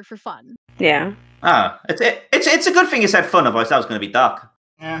water for fun. Yeah. It's a good thing you said fun, otherwise that was going to be dark.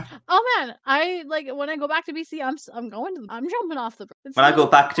 Yeah. Oh man, I like when I go back to BC, I'm jumping off the bridge. When I go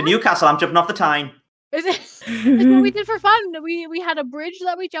back to Newcastle, I'm jumping off the Tyne. It's what we did for fun. We had a bridge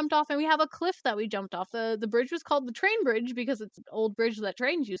that we jumped off, and we have a cliff that we jumped off. The bridge was called the train bridge because it's an old bridge that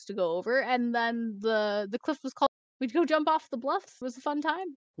trains used to go over, and then the cliff was called. We'd go jump off the bluffs. It was a fun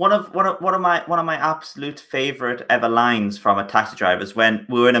time. One of my absolute favorite ever lines from a taxi driver is when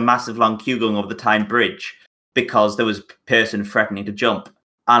we were in a massive long queue going over the Tyne Bridge because there was a person threatening to jump,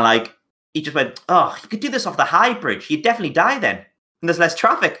 and like he just went, "Oh, you could do this off the high bridge. You'd definitely die then, and there's less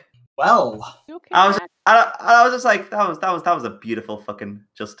traffic." Well, okay, I was just like, that was a beautiful fucking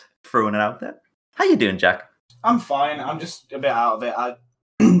just throwing it out there. How you doing, Jack? I'm fine. I'm just a bit out of it.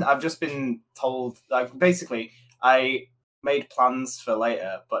 I've just been told, like, basically, I made plans for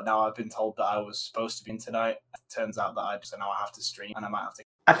later, but now I've been told that I was supposed to be in tonight. It turns out that now I have to stream, and I might have to.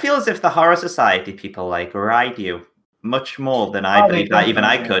 I feel as if the Horror Society people like ride you much more than I believe that even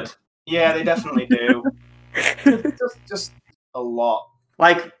I could. Yeah, they definitely do. just a lot.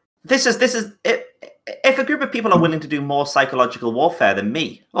 Like. This is if a group of people are willing to do more psychological warfare than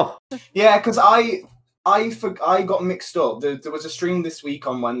me. Oh, yeah, because I got mixed up. There was a stream this week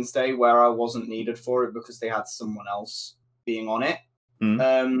on Wednesday where I wasn't needed for it because they had someone else being on it.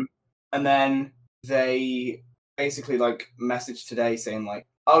 Mm. And then they basically like messaged today saying like,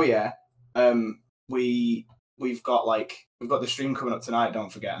 oh yeah, we've got the stream coming up tonight.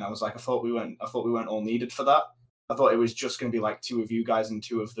 Don't forget. And I was like, I thought we weren't all needed for that. I thought it was just going to be like 2 of you guys and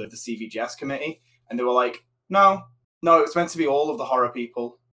 2 of the CVGS committee. And they were like, no, it was meant to be all of the horror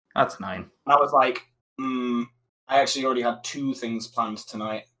people. That's 9. And I was like, I actually already had 2 things planned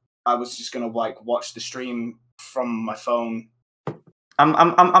tonight. I was just going to like watch the stream from my phone. I'm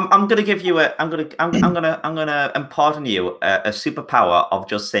gonna give you I'm gonna impart on you a superpower of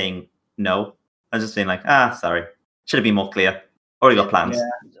just saying no. I'm just being like, sorry. Should have been more clear. Already got plans. Yeah.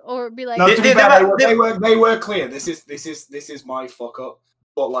 Or be like, no, they were clear. This is my fuck up.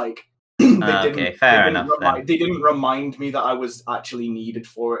 But like, they didn't remind me that I was actually needed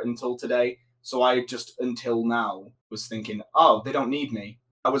for it until today. So I just until now was thinking, oh, they don't need me.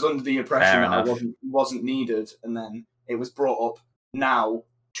 I was under the impression that I wasn't needed, and then it was brought up now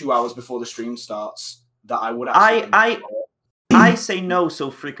 2 hours before the stream starts that I would actually. I say no so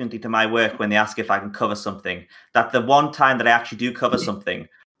frequently to my work when they ask if I can cover something that the one time that I actually do cover something,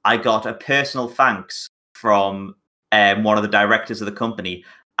 I got a personal thanks from one of the directors of the company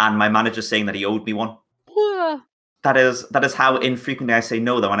and my manager saying that he owed me one. That is how infrequently I say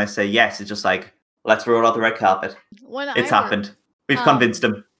no, though. When I say yes, it's just like, let's roll out the red carpet. It's happened. We've convinced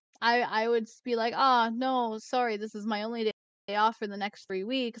him. I would be like, no, sorry, this is my only day off for the next 3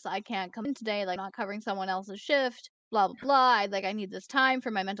 weeks. I can't come in today, like not covering someone else's shift. Blah blah blah. I need this time for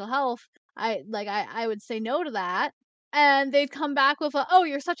my mental health. I would say no to that, and they'd come back with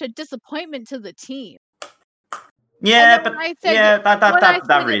you're such a disappointment to the team. Yeah, but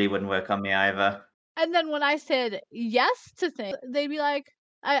that really wouldn't work on me either. And then when I said yes to things, they'd be like,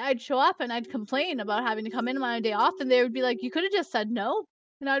 I'd show up and I'd complain about having to come in on a day off, and they would be like, you could have just said no.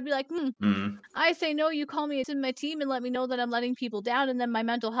 And I'd be like, I say no, you call me to my team and let me know that I'm letting people down, and then my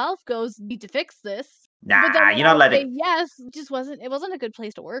mental health goes, need to fix this. But then Nah, when you're not I would say letting. yes, it wasn't a good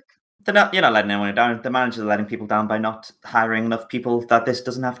place to work. You're not letting anyone down. The managers are letting people down by not hiring enough people that this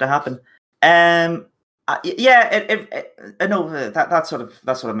doesn't have to happen. I know that sort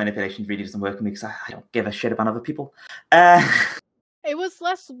of manipulation really doesn't work for me because I don't give a shit about other people. It was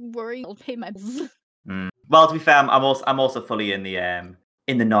less worrying. I'll pay my bills. Well, to be fair, I'm also fully in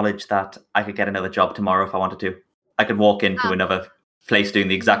the knowledge that I could get another job tomorrow if I wanted to. I could walk into another place doing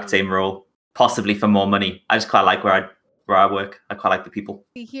the exact same role, possibly for more money. I just quite like where I work. I quite like the people.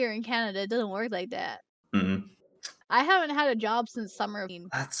 Here in Canada, it doesn't work like that. Mm-hmm. I haven't had a job since summer.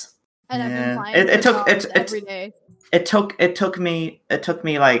 That's and I've been yeah. applying for jobs every day. It took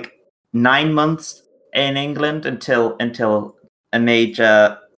me like 9 months in England until a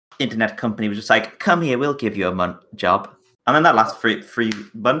major internet company was just like, come here, we'll give you a job. And then that lasted 3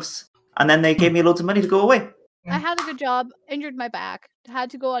 months. And then they gave me loads of money to go away. I had a good job, injured my back,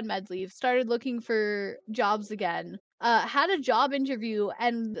 had to go on med leave, started looking for jobs again. Had a job interview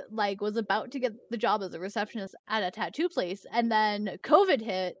and was about to get the job as a receptionist at a tattoo place, and then COVID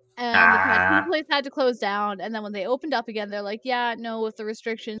hit and the tattoo place had to close down. And then when they opened up again, they're like, "Yeah, no, with the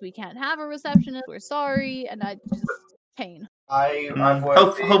restrictions, we can't have a receptionist. We're sorry." And I just pain.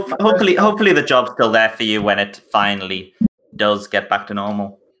 Hopefully the job's still there for you when it finally does get back to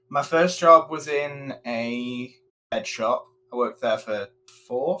normal. My first job was in a bed shop. I worked there for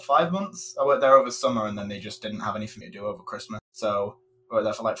 4-5 months. I worked there over summer, and then they just didn't have anything to do over Christmas. So I worked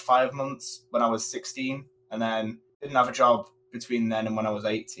there for 5 months when I was 16, and then didn't have a job between then and when I was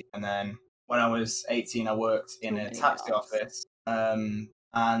 18. And then when I was 18, I worked in a taxi office. And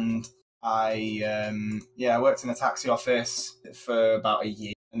I worked in a taxi office for about a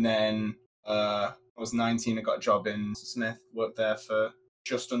year. And then I was 19, I got a job in Smith, worked there for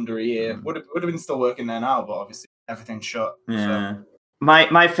just under a year. Would have been still working there now, but obviously everything's shut. Yeah. So.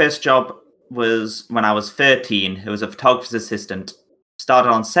 My first job was when I was 13. It was a photographer's assistant. Started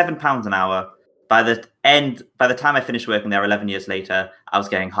on £7 an hour. By the time I finished working there 11 years later, I was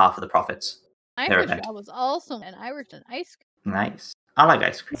getting half of the profits. My first job was also, and I worked in ice cream. Nice. I like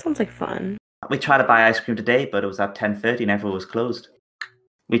ice cream. That sounds like fun. We tried to buy ice cream today, but it was at 10:30 and everyone was closed.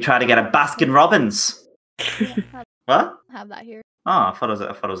 We tried to get a Baskin Robbins. What? Have that here. Oh, I thought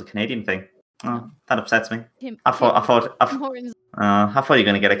it was a Canadian thing. Oh, that upsets me. I thought you were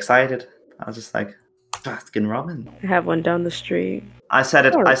going to get excited. I was just like, Baskin Robbins. I have one down the street. I said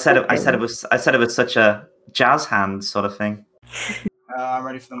it was such a jazz hand sort of thing. I'm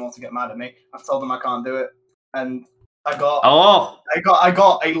ready for them all to get mad at me. I've told them I can't do it, and I got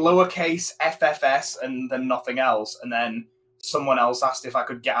a lowercase FFS and then nothing else, and then someone else asked if I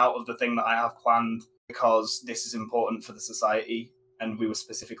could get out of the thing that I have planned because this is important for the society, and we were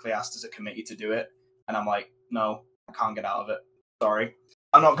specifically asked as a committee to do it. And I'm like, no, I can't get out of it. Sorry.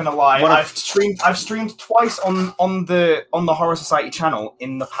 I'm not gonna lie. I've streamed twice on the Horror Society channel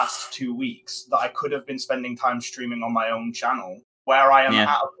in the past 2 weeks that I could have been spending time streaming on my own channel. Where I am at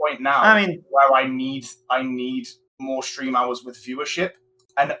a point now where I need more stream hours with viewership,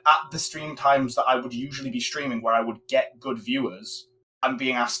 and at the stream times that I would usually be streaming, where I would get good viewers, I'm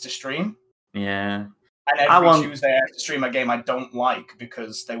being asked to stream. Yeah. And every Tuesday I have to stream a game I don't like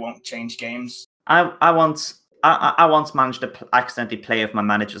because they won't change games. I once managed to accidentally play with my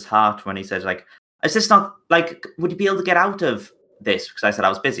manager's heart when he says, is this not, would you be able to get out of this? Because I said I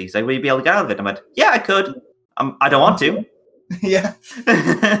was busy. He's like, would you be able to get out of it? I went, yeah, I could. I don't want to. Yeah.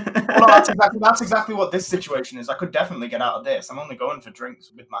 Well, that's exactly what this situation is. I could definitely get out of this. I'm only going for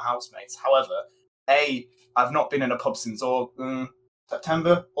drinks with my housemates. However, A, I've not been in a pub since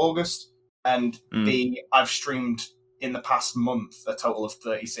September, August, and B, I've streamed in the past month a total of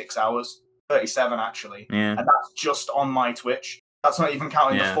 36 hours. 37 actually. Yeah. And that's just on my Twitch. That's not even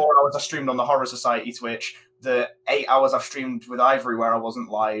counting the 4 hours I streamed on the Horror Society Twitch, the 8 hours I've streamed with Ivory where I wasn't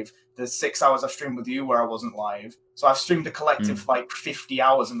live, the 6 hours I've streamed with you where I wasn't live. So I've streamed a collective 50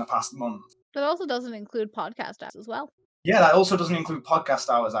 hours in the past month. That also doesn't include podcast hours as well. Yeah, that also doesn't include podcast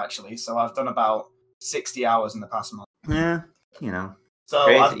hours actually. So I've done about 60 hours in the past month. Yeah, So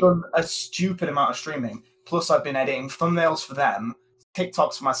crazy. I've done a stupid amount of streaming. Plus I've been editing thumbnails for them,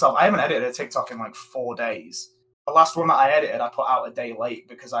 TikToks for myself. I haven't edited a TikTok in 4 days. The last one that I edited, I put out a day late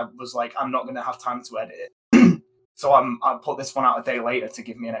because I was like, I'm not going to have time to edit it. So I put this one out a day later to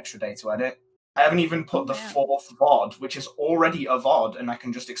give me an extra day to edit. I haven't even put the 4th VOD, which is already a VOD, and I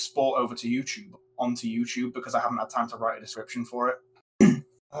can just export over to YouTube, onto YouTube, because I haven't had time to write a description for it.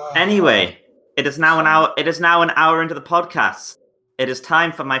 Anyway, it is now an hour. It is now an hour into the podcast. It is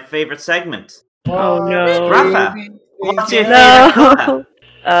time for my favorite segment. Oh no, Rafa, what's your favorite no! color?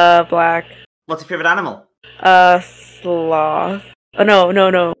 Black. What's your favorite animal? Sloth. Oh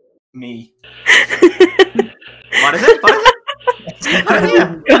no. Me. What is it? What is it? What is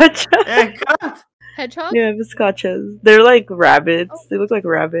it? Gotcha. Yeah, God. Hedgehog? Yeah, biscotches. They're like rabbits. They look like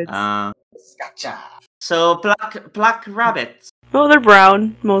rabbits. Gotcha. So black rabbits. Oh, they're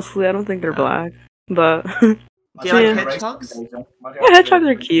brown mostly. I don't think they're black. But Do you like Yeah. hedgehogs? yeah, hedgehogs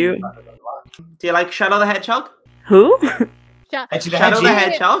are cute. Do you like Shadow the Hedgehog? Who? Edgy the Shadow the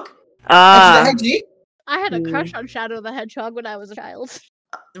Hedgy. Hedgehog? Ah, Edgy the Hedgy. I had a crush on Shadow the Hedgehog when I was a child.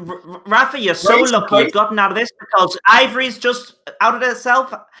 Rafa, you're so Grace, lucky Grace. you've gotten out of this because Ivory's just outed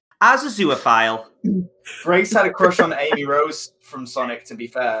herself as a zoophile. Grace had a crush on Amy Rose from Sonic, to be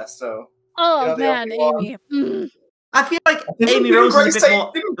fair, so... Oh You know, the man, only one. Amy. I feel like Amy Didn't Rose Grace is a bit say,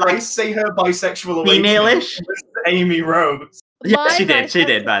 more didn't like Grace say her bisexual awakening female-ish. was Amy Rose. Yeah, My she did. She bisexual-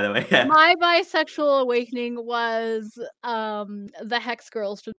 did, by the way. Yeah. My bisexual awakening was the Hex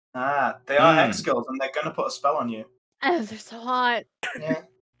Girls. Ah, they are Mm. ex-girls, and they're gonna put a spell on you. Oh, they're so hot. Yeah.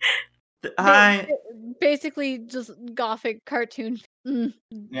 I Basically just gothic cartoon.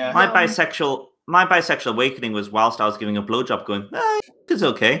 Yeah. my Yum. bisexual awakening was whilst I was giving a blowjob, going, it's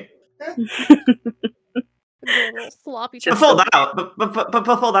okay. Little sloppy. Just Before that, but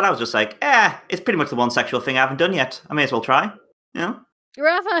before that, I was just like, it's pretty much the one sexual thing I haven't done yet. I may as well try. You know.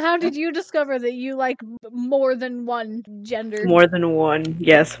 Rafa, how did you discover that you like more than one gender? more than one.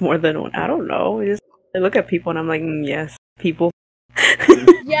 Yes, more than one. I don't know. I look at people and I'm like, yes, people.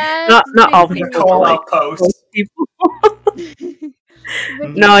 Yes. Not all big people. deal. Call like, out post. most people. But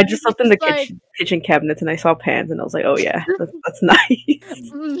No, I just looked in the like, kitchen cabinets and I saw pans and I was like, oh yeah, that's nice.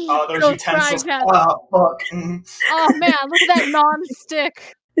 Oh, those frying utensils. pan. Oh, fuck. Mm. Oh man, look at that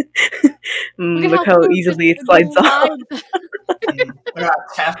non-stick. Look how easily it slides off. Look at that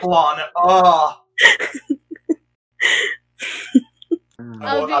Teflon. Oh.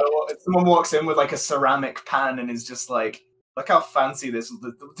 Oh, If someone walks in with like a ceramic pan and is just like, look how fancy this.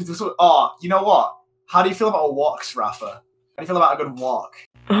 Oh, you know what? How do you feel about a woks, Rafa? How do you feel about a good wok?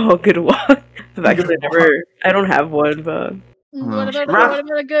 Oh, good one. I've actually Good never. I don't have one, but What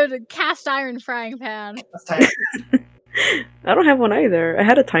about a good cast iron frying pan? That's tiny. I don't have one either. I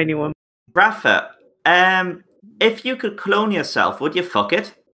had a tiny one. Rafa, if you could clone yourself, would you fuck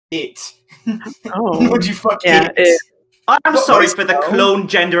it? It. Oh, Would you fuck yeah. it? I'm What sorry is for the clone? clone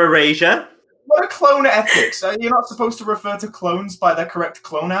gender erasure. What are clone ethics? Are you not supposed to refer to clones by their correct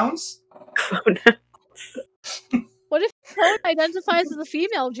pronouns? What if clone identifies as a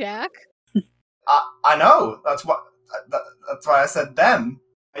female, Jack? I know. That's why I said them.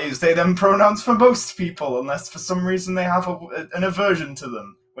 I use they them pronouns for most people, unless for some reason they have an aversion to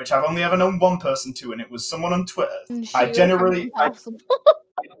them, which I've only ever known one person to, and it was someone on Twitter. I generally,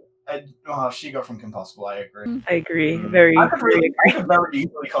 she got from Kim Possible. I agree. I agree. Very. I could very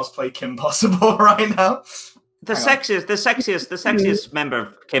easily cosplay Kim Possible right now. The Hang on. sexiest member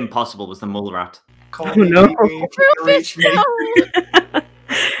of Kim Possible was the mole rat. Call Oh, me, no. baby, if you reach me.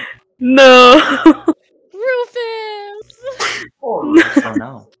 No. Rufus! Oh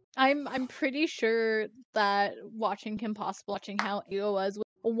no. I'm pretty sure that watching Kim Possible, watching how Ego was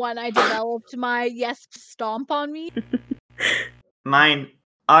when I developed my yes stomp on me. Mine,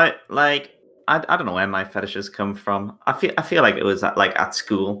 I don't know where my fetishes come from. I feel like it was at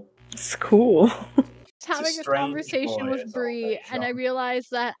school. It's cool. Having a strange conversation boy, with is all Bree, that and I junk. realized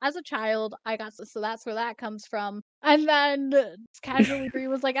that as a child, I got so that's where that comes from. And then casually, Bree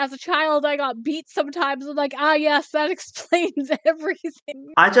was like, "As a child, I got beat sometimes." I'm like, "Ah, yes, that explains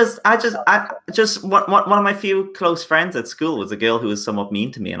everything." I just one of my few close friends at school was a girl who was somewhat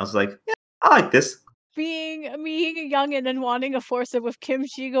mean to me, and I was like, yeah, I like this. Being a youngin' and wanting a foursome with Kim,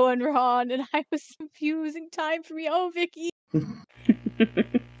 Shigo, and Ron, and I was confusing time for me. Oh, Vicky.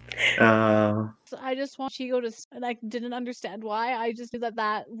 So I just want Shigo to, and I didn't understand why. I just knew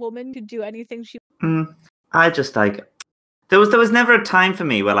that woman could do anything she. I just there was never a time for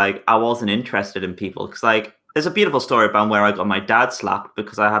me where I wasn't interested in people, because there's a beautiful story about where I got my dad slapped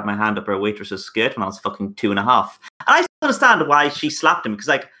because I had my hand up her waitress's skirt when I was fucking 2.5, and I still understand why she slapped him, because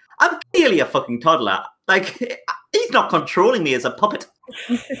I'm clearly a fucking toddler. He's not controlling me as a puppet.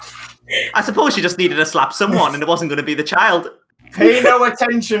 I suppose she just needed to slap someone, and it wasn't going to be the child. Pay no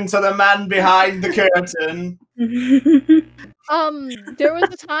attention to the man behind the curtain. There was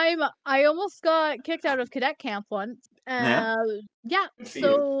a time I almost got kicked out of cadet camp once. Yeah. Yeah. Good for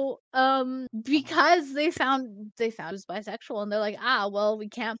So, because they found I was bisexual, and they're like, well, we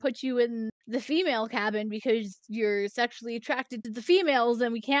can't put you in the female cabin because you're sexually attracted to the females,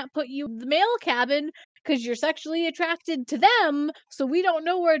 and we can't put you in the male cabin because you're sexually attracted to them, so we don't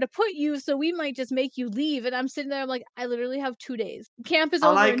know where to put you, so we might just make you leave. And I'm sitting there, I'm like, I literally have 2 days. Camp is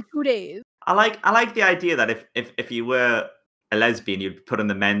over in 2 days. I like the idea that if you were a lesbian, you'd put in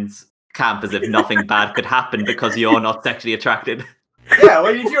the men's camp as if nothing bad could happen because you're not sexually attracted. Yeah,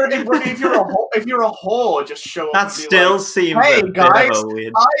 well, if you're a whore, just show up. That and be still like, seems hey a bit guys, of a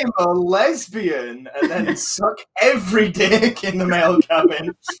weird. I'm a lesbian, and then suck every dick in the male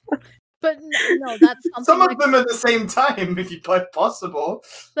cabin. But no, that's something Some of like, them at the same time, if possible.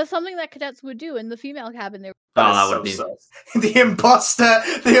 that's something that cadets would do in the female cabin. They That That would is be. so sus.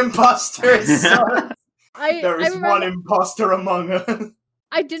 The imposter is sus. There is remember, one imposter among us.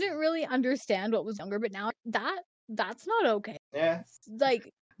 I didn't really understand what was younger, but now that's not okay. Yeah.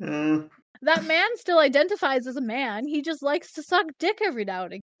 Like, Mm. that man still identifies as a man. He just likes to suck dick every now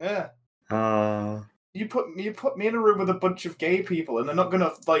and again. Yeah. Oh. You put me in a room with a bunch of gay people, and they're not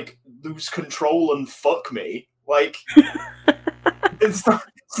gonna like lose control and fuck me. Like, it's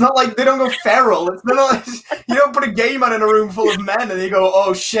not like they don't go feral. It's not like, you don't put a gay man in a room full of men and they go,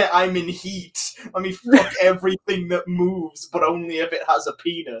 "Oh shit, I'm in heat. Let me fuck everything that moves, but only if it has a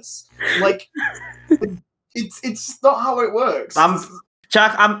penis." Like, it's not how it works.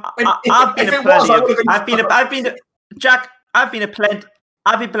 Jack, I've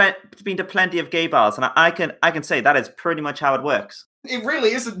been to plenty of gay bars, and I can say that is pretty much how it works. It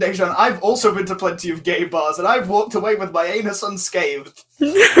really isn't, Dejan. I've also been to plenty of gay bars, and I've walked away with my anus unscathed.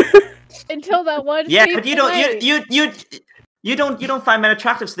 Until that one. Yeah, but fateful night. you don't find men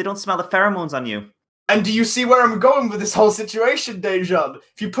attractive, so they don't smell the pheromones on you. And do you see where I'm going with this whole situation, Dejan?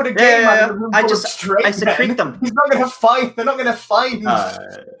 If you put a gay man in a room full of straight I secrete men, them. they're not gonna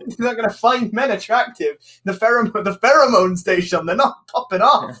find men attractive. The pheromones, Dejan, they're not popping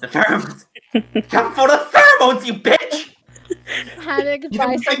off. The pheromones. Come for the pheromones, you bitch! Panic, You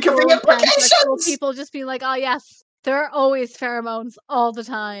don't think of bisexual, the pansexual implications! people just be like, oh yes, there are always pheromones all the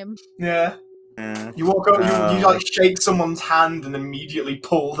time. Yeah. Yeah. You walk up, you like shake someone's hand and immediately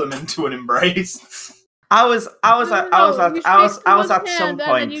pull them into an embrace. I was at some And then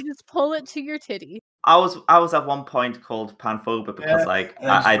point. you just pull it to your titty. I was at one point called panphobic because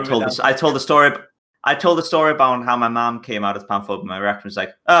Yeah, I told the story about how my mom came out as panphobic. My reaction was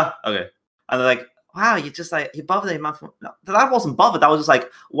like, oh, okay. And they're like, wow, you bothered him. No, that wasn't bothered. That was just like,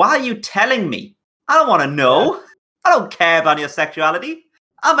 why are you telling me? I don't want to know. Yeah. I don't care about your sexuality.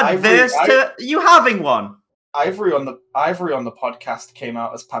 I'm adverse to you having one. Ivory on the podcast came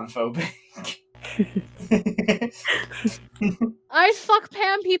out as panphobic. I fuck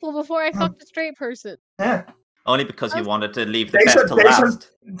pan people before I fucked a straight person. Yeah. Only because you wanted to leave the best to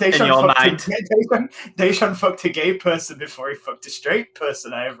last in your mind. Dejan fucked a gay person before he fucked a straight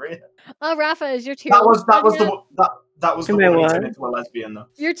person, Ivory. Oh, Rafa, is your tier That was list the Am I one he what? turned into a lesbian, though.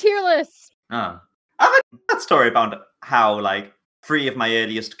 Your tier list. Oh. I've heard that story about how, like, 3 of my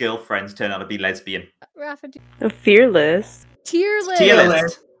earliest girlfriends turned out to be lesbian. Rafa, Fearless. tier list. Tier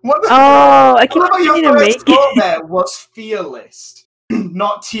list. What the Oh, I keep What about trying your to first make thought it. there was fear list,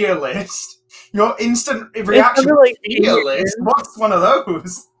 not tier list. Your instant reaction never, was like, fear fear. list. What's one of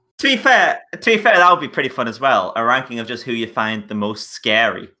those? To be fair, that would be pretty fun as well. A ranking of just who you find the most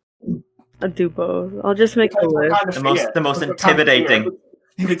scary, I'll do both. I'll just make a Depends what list. kind of fear. the most What kind of fear. intimidating.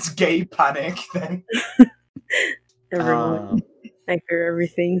 If it's gay panic, then Everyone. I fear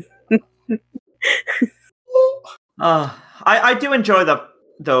everything. I do enjoy that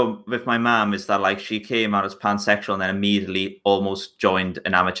though with my mom, is that like she came out as pansexual and then immediately almost joined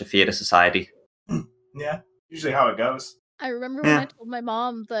an amateur theatre society. yeah, usually how it goes. I remember when I told my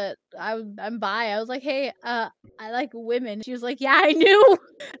mom that I'm bi. I was like, "Hey, I like women." She was like, "Yeah, I knew,"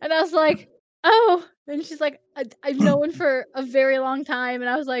 and I was like, "Oh," and she's like, "I've known for a very long time," and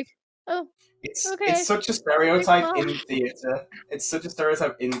I was like, "Oh." Okay. It's such a stereotype in theatre. It's such a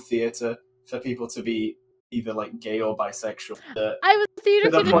stereotype in theatre for people to be either like gay or bisexual. I was a theater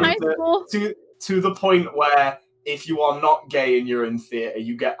To the kid in point high that- school. To the point where if you are not gay and you're in theatre,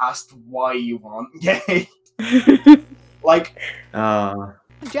 you get asked why you aren't gay. Like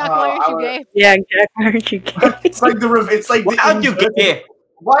Jack, why aren't you gay? Yeah, Jack, why aren't you gay? it's like why aren't you gay?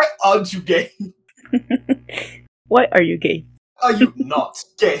 Why aren't you gay? Why are you gay? Are you not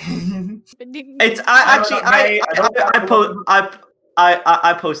gay? It's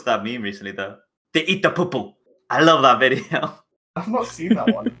I posted that meme recently though. They eat the poo-poo. I love that video. I've not seen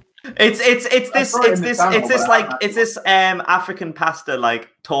that one. It's saw it in the channel, but this African pastor like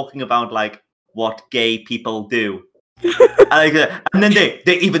talking about like what gay people do. And then they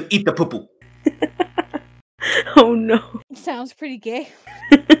even eat the poo-poo. Oh no. Sounds pretty gay.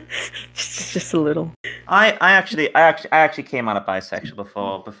 Just a little. I actually came out of bisexual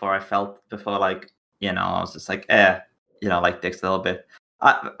before you know, I was just like, you know, like dicks a little bit.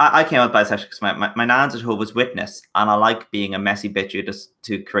 I came out bisexual because my nan's a Jehovah's Witness, and I like being a messy bitch who just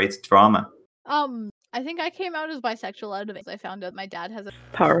to create drama. I think I came out as bisexual out of it. I found out my dad has a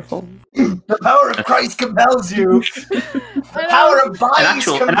Powerful. The power of Christ compels you. The power of bias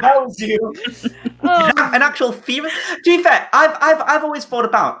compels you. An actual fear. To be fair, I've always thought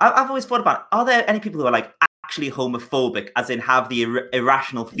about. I've always thought about. Are there any people who are like actually homophobic, as in have the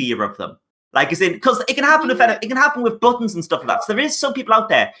irrational fear of them? Like, as in, because it can happen with buttons and stuff like that. So there is some people out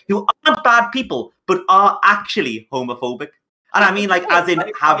there who aren't bad people, but are actually homophobic. And I mean, like, as in,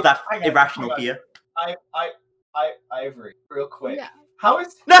 have that irrational fear. Ivory, real quick. Yeah. How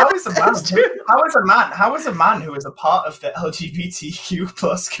is a man who is a part of the LGBTQ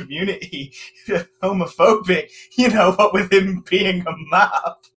plus community homophobic? You know, what with him being a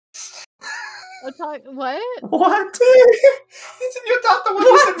map. What? What? Isn't your dad the one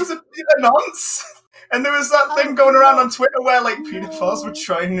who said was a nonce? And there was that thing going around on Twitter where like pedophiles were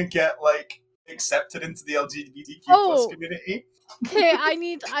trying to get like accepted into the LGBTQ plus community. Okay, I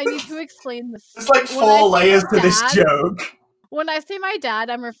need to explain this. There's like 4 layers to this joke. When I say my dad,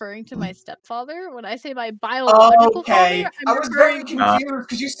 I'm referring to my stepfather. When I say my biological father, I was very confused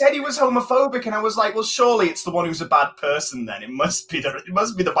because you said he was homophobic, and I was like, well, surely it's the one who's a bad person. Then it must be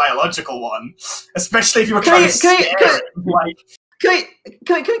the biological one, especially if you were trying to scare him. Like,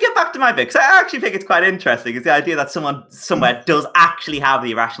 can we get back to my bit? Because I actually think it's quite interesting. Is the idea that someone somewhere does actually have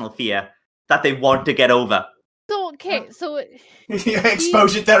the irrational fear that they want to get over. So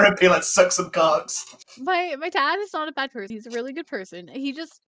exposure therapy, let's suck some cocks. My dad is not a bad person. He's a really good person. He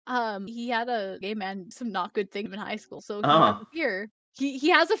just he had a gay man some not good things in high school, so he has a fear. He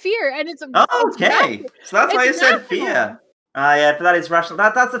has a fear, and it's okay. So that's why you said fear. Yeah, but that is rational.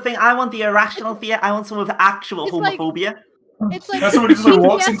 That's the thing. I want the irrational fear. I want someone with actual homophobia. It's like that's someone who just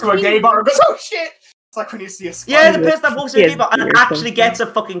walks into a gay bar and goes, "Oh shit." It's like when you see a spider. Yeah, the person that walks into a gay bar and actually gets a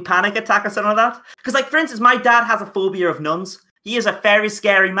fucking panic attack or something like that. Because, like, for instance, my dad has a phobia of nuns. He is a very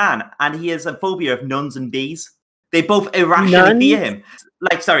scary man, and he has a phobia of nuns and bees. They both irrationally fear him.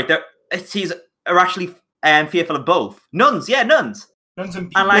 Like, sorry, he's irrationally fearful of both. Nuns, yeah, nuns. Nuns and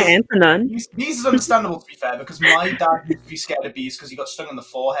bees. And like, nuns. Bees is understandable, to be fair, because my dad used to be scared of bees because he got stung on the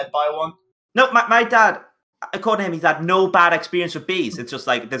forehead by one. No, my dad, according to him, he's had no bad experience with bees. It's just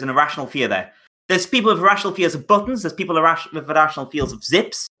like there's an irrational fear there. There's people with irrational fears of buttons. There's people with irrational fears of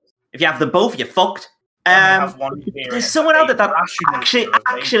zips. If you have them both, you're fucked. There's someone out there that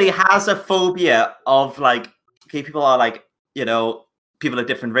actually has a phobia of like, okay, people are like, you know, people of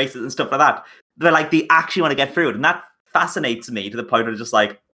different races and stuff like that. They're like, they actually want to get through it, and that fascinates me to the point where just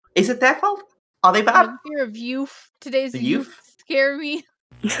like, is it their fault? Are they bad? Fear of youth. Today's youth scare me.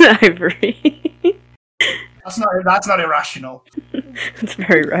 Ivory. That's not irrational. It's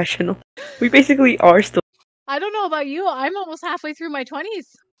very rational. We basically are still. I don't know about you. I'm almost halfway through my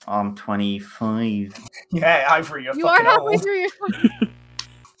 20s. I'm 25. Yeah, Ivory, you are halfway through your 20s.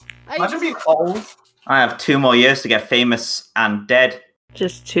 Imagine being old. I have 2 more years to get famous and dead.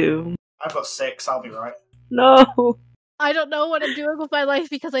 Just 2. I've got 6. I'll be right. No. I don't know what I'm doing with my life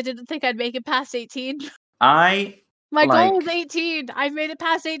because I didn't think I'd make it past 18. My goal was 18. I've made it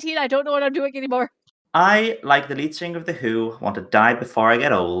past 18. I don't know what I'm doing anymore. I, like the lead singer of The Who, want to die before I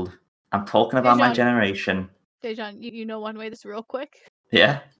get old. I'm talking about my generation. Dejan, you know one way this real quick?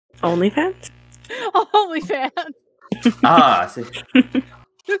 Yeah. OnlyFans? I see.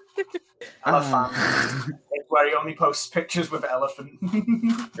 Elephant. Where he only posts pictures with elephant.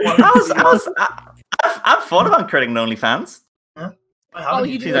 I've thought about creating an OnlyFans. Yeah.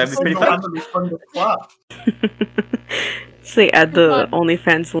 You do. That'd be pretty fun. So they add the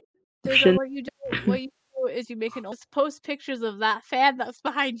OnlyFans option. What you do is you make post pictures of that fan that's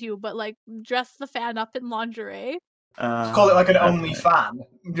behind you, but like dress the fan up in lingerie. Call it like an only fan,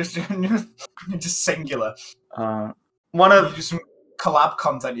 just singular. One of just collab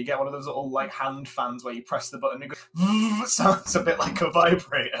content. You get one of those little like hand fans where you press the button and it goes. Sounds a bit like a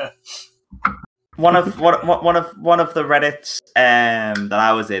vibrator. One of the Reddits that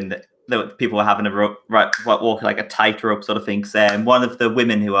I was in, that people were having a walk like a tightrope sort of things. One of the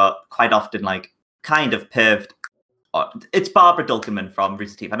women who are quite often like kind of perved. It's Barbara Dulkeman from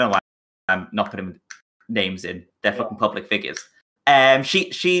Rooster Teeth. I don't know why I'm not putting names in. They're fucking public figures.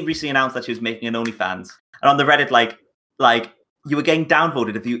 She recently announced that she was making an OnlyFans, and on the Reddit, like you were getting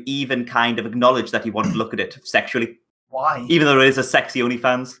downvoted if you even kind of acknowledged that you wanted to look at it sexually. Why? Even though it is a sexy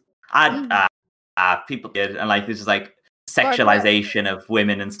OnlyFans, and people did, and like this is like sexualization of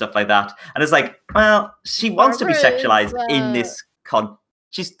women and stuff like that, and it's like, well, she wants to be sexualized in this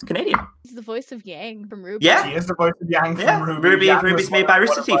She's Canadian. She's the voice of Yang from Ruby. Yeah, she is the voice of Yang from Ruby. Ruby's made by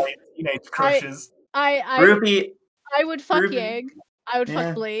Rooster Teeth. Teenage crushes. Ruby. I would fuck Ruby- Yeg. I would Yeah.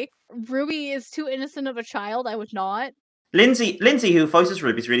 fuck Blake. Ruby is too innocent of a child. I would not. Lindsay, who voices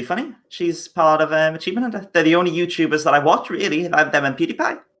Ruby, is really funny. She's part of Achievement Hunter. They're the only YouTubers that I watch, really. Them and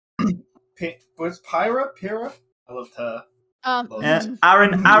PewDiePie. Was Pyrrha? I loved her. Yeah.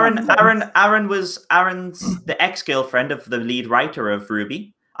 Aaron was Aaron's the ex-girlfriend of the lead writer of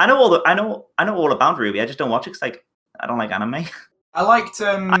Ruby. I know all about Ruby. I just don't watch it because I don't like anime. I liked.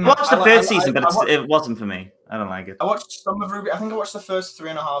 I watched the first season, but it wasn't for me. I don't like it. I watched some of Ruby. I think I watched the first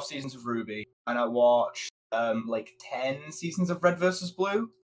 3.5 seasons of Ruby, and I watched like 10 seasons of Red vs. Blue.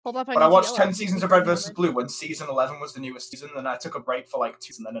 Hold up, But I watched 10 seasons of Red vs. Blue when season 11 was the newest season, and I took a break for like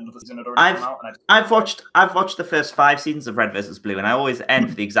 2 and then another season had already come out. And I've watched the first 5 seasons of Red vs. Blue, and I always end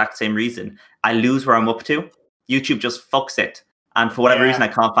for the exact same reason. I lose where I'm up to. YouTube just fucks it, and for whatever reason, I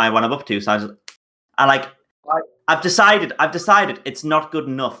can't find what I'm up to. So I've decided it's not good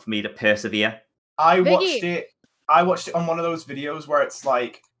enough for me to persevere. I watched it on one of those videos where it's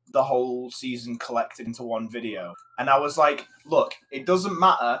like the whole season collected into one video. And I was like, look, it doesn't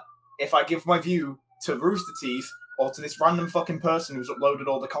matter if I give my view to Rooster Teeth or to this random fucking person who's uploaded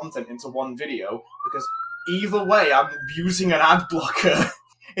all the content into one video, because either way, I'm using an ad blocker.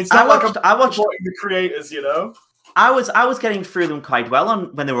 It's not I watched the creators, you know? I was getting through them quite well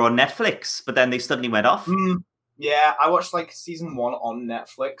when they were on Netflix, but then they suddenly went off. Yeah, I watched like season 1 on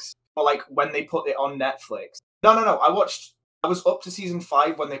Netflix. Or like when they put it on Netflix. No. I was up to season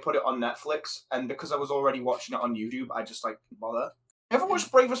 5 when they put it on Netflix, and because I was already watching it on YouTube, I just like didn't bother. You ever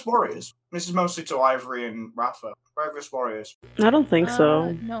watched Bravest Warriors? This is mostly to Ivory and Rafa. Bravest Warriors. I don't think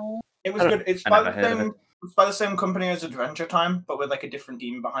so. No. It was good. It's by the same company as Adventure Time, but with like a different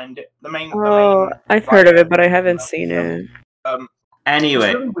demon behind it. I've heard of it, but I haven't seen it.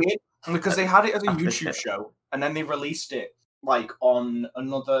 Anyway, it was really weird because they had it as a YouTube show, and then they released it like on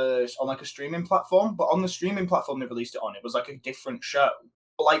like a streaming platform. But on the streaming platform they released it on, it was like a different show.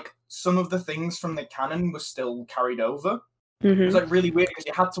 But like some of the things from the canon were still carried over. It was like really weird because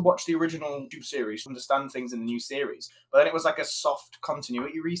you had to watch the original YouTube series to understand things in the new series. But then it was like a soft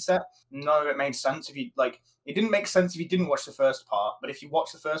continuity reset. None of it made sense if you it didn't make sense if you didn't watch the first part. But if you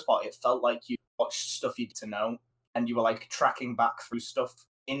watched the first part, it felt like you watched stuff you had to know, and you were like tracking back through stuff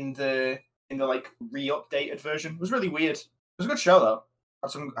in the like re-updated version. It was really weird. It was a good show though.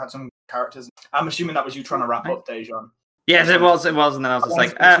 Had some characters. I'm assuming that was you trying to wrap up, Dejan. Yes, it was, and then I was just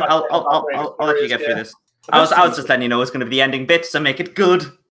like, I'll let you get through this. I was just letting you know it's going to be the ending bit, so make it good.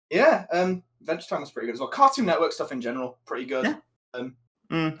 Yeah, Adventure Time was pretty good as well. Cartoon Network stuff in general, pretty good. Yeah.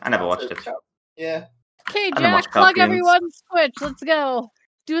 I never watched it. Yeah. Okay, Jack, plug everyone's Twitch. Let's go.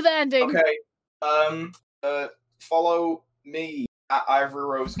 Do the ending. Okay. Follow me at Ivory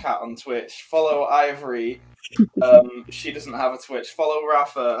Rose Cat on Twitch. Follow Ivory. She doesn't have a Twitch. Follow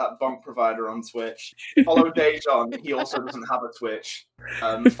Rafa at Bonk Provider on Twitch. Follow Dejan. He also doesn't have a Twitch.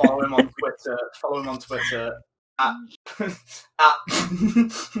 Follow him on Twitter. At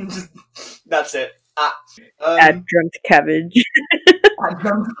that's it. At Drunk Cabbage. At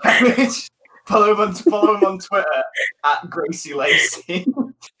Drunk Cabbage. Follow him on Twitter at Gracie Lacey.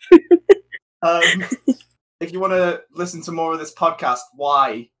 If you want to listen to more of this podcast,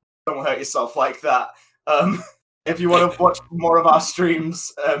 why? Don't hurt yourself like that. If you want to watch more of our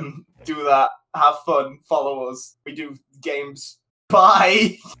streams, do that. Have fun. Follow us. We do games.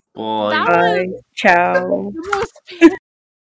 Bye. Boy. Bye. Ciao.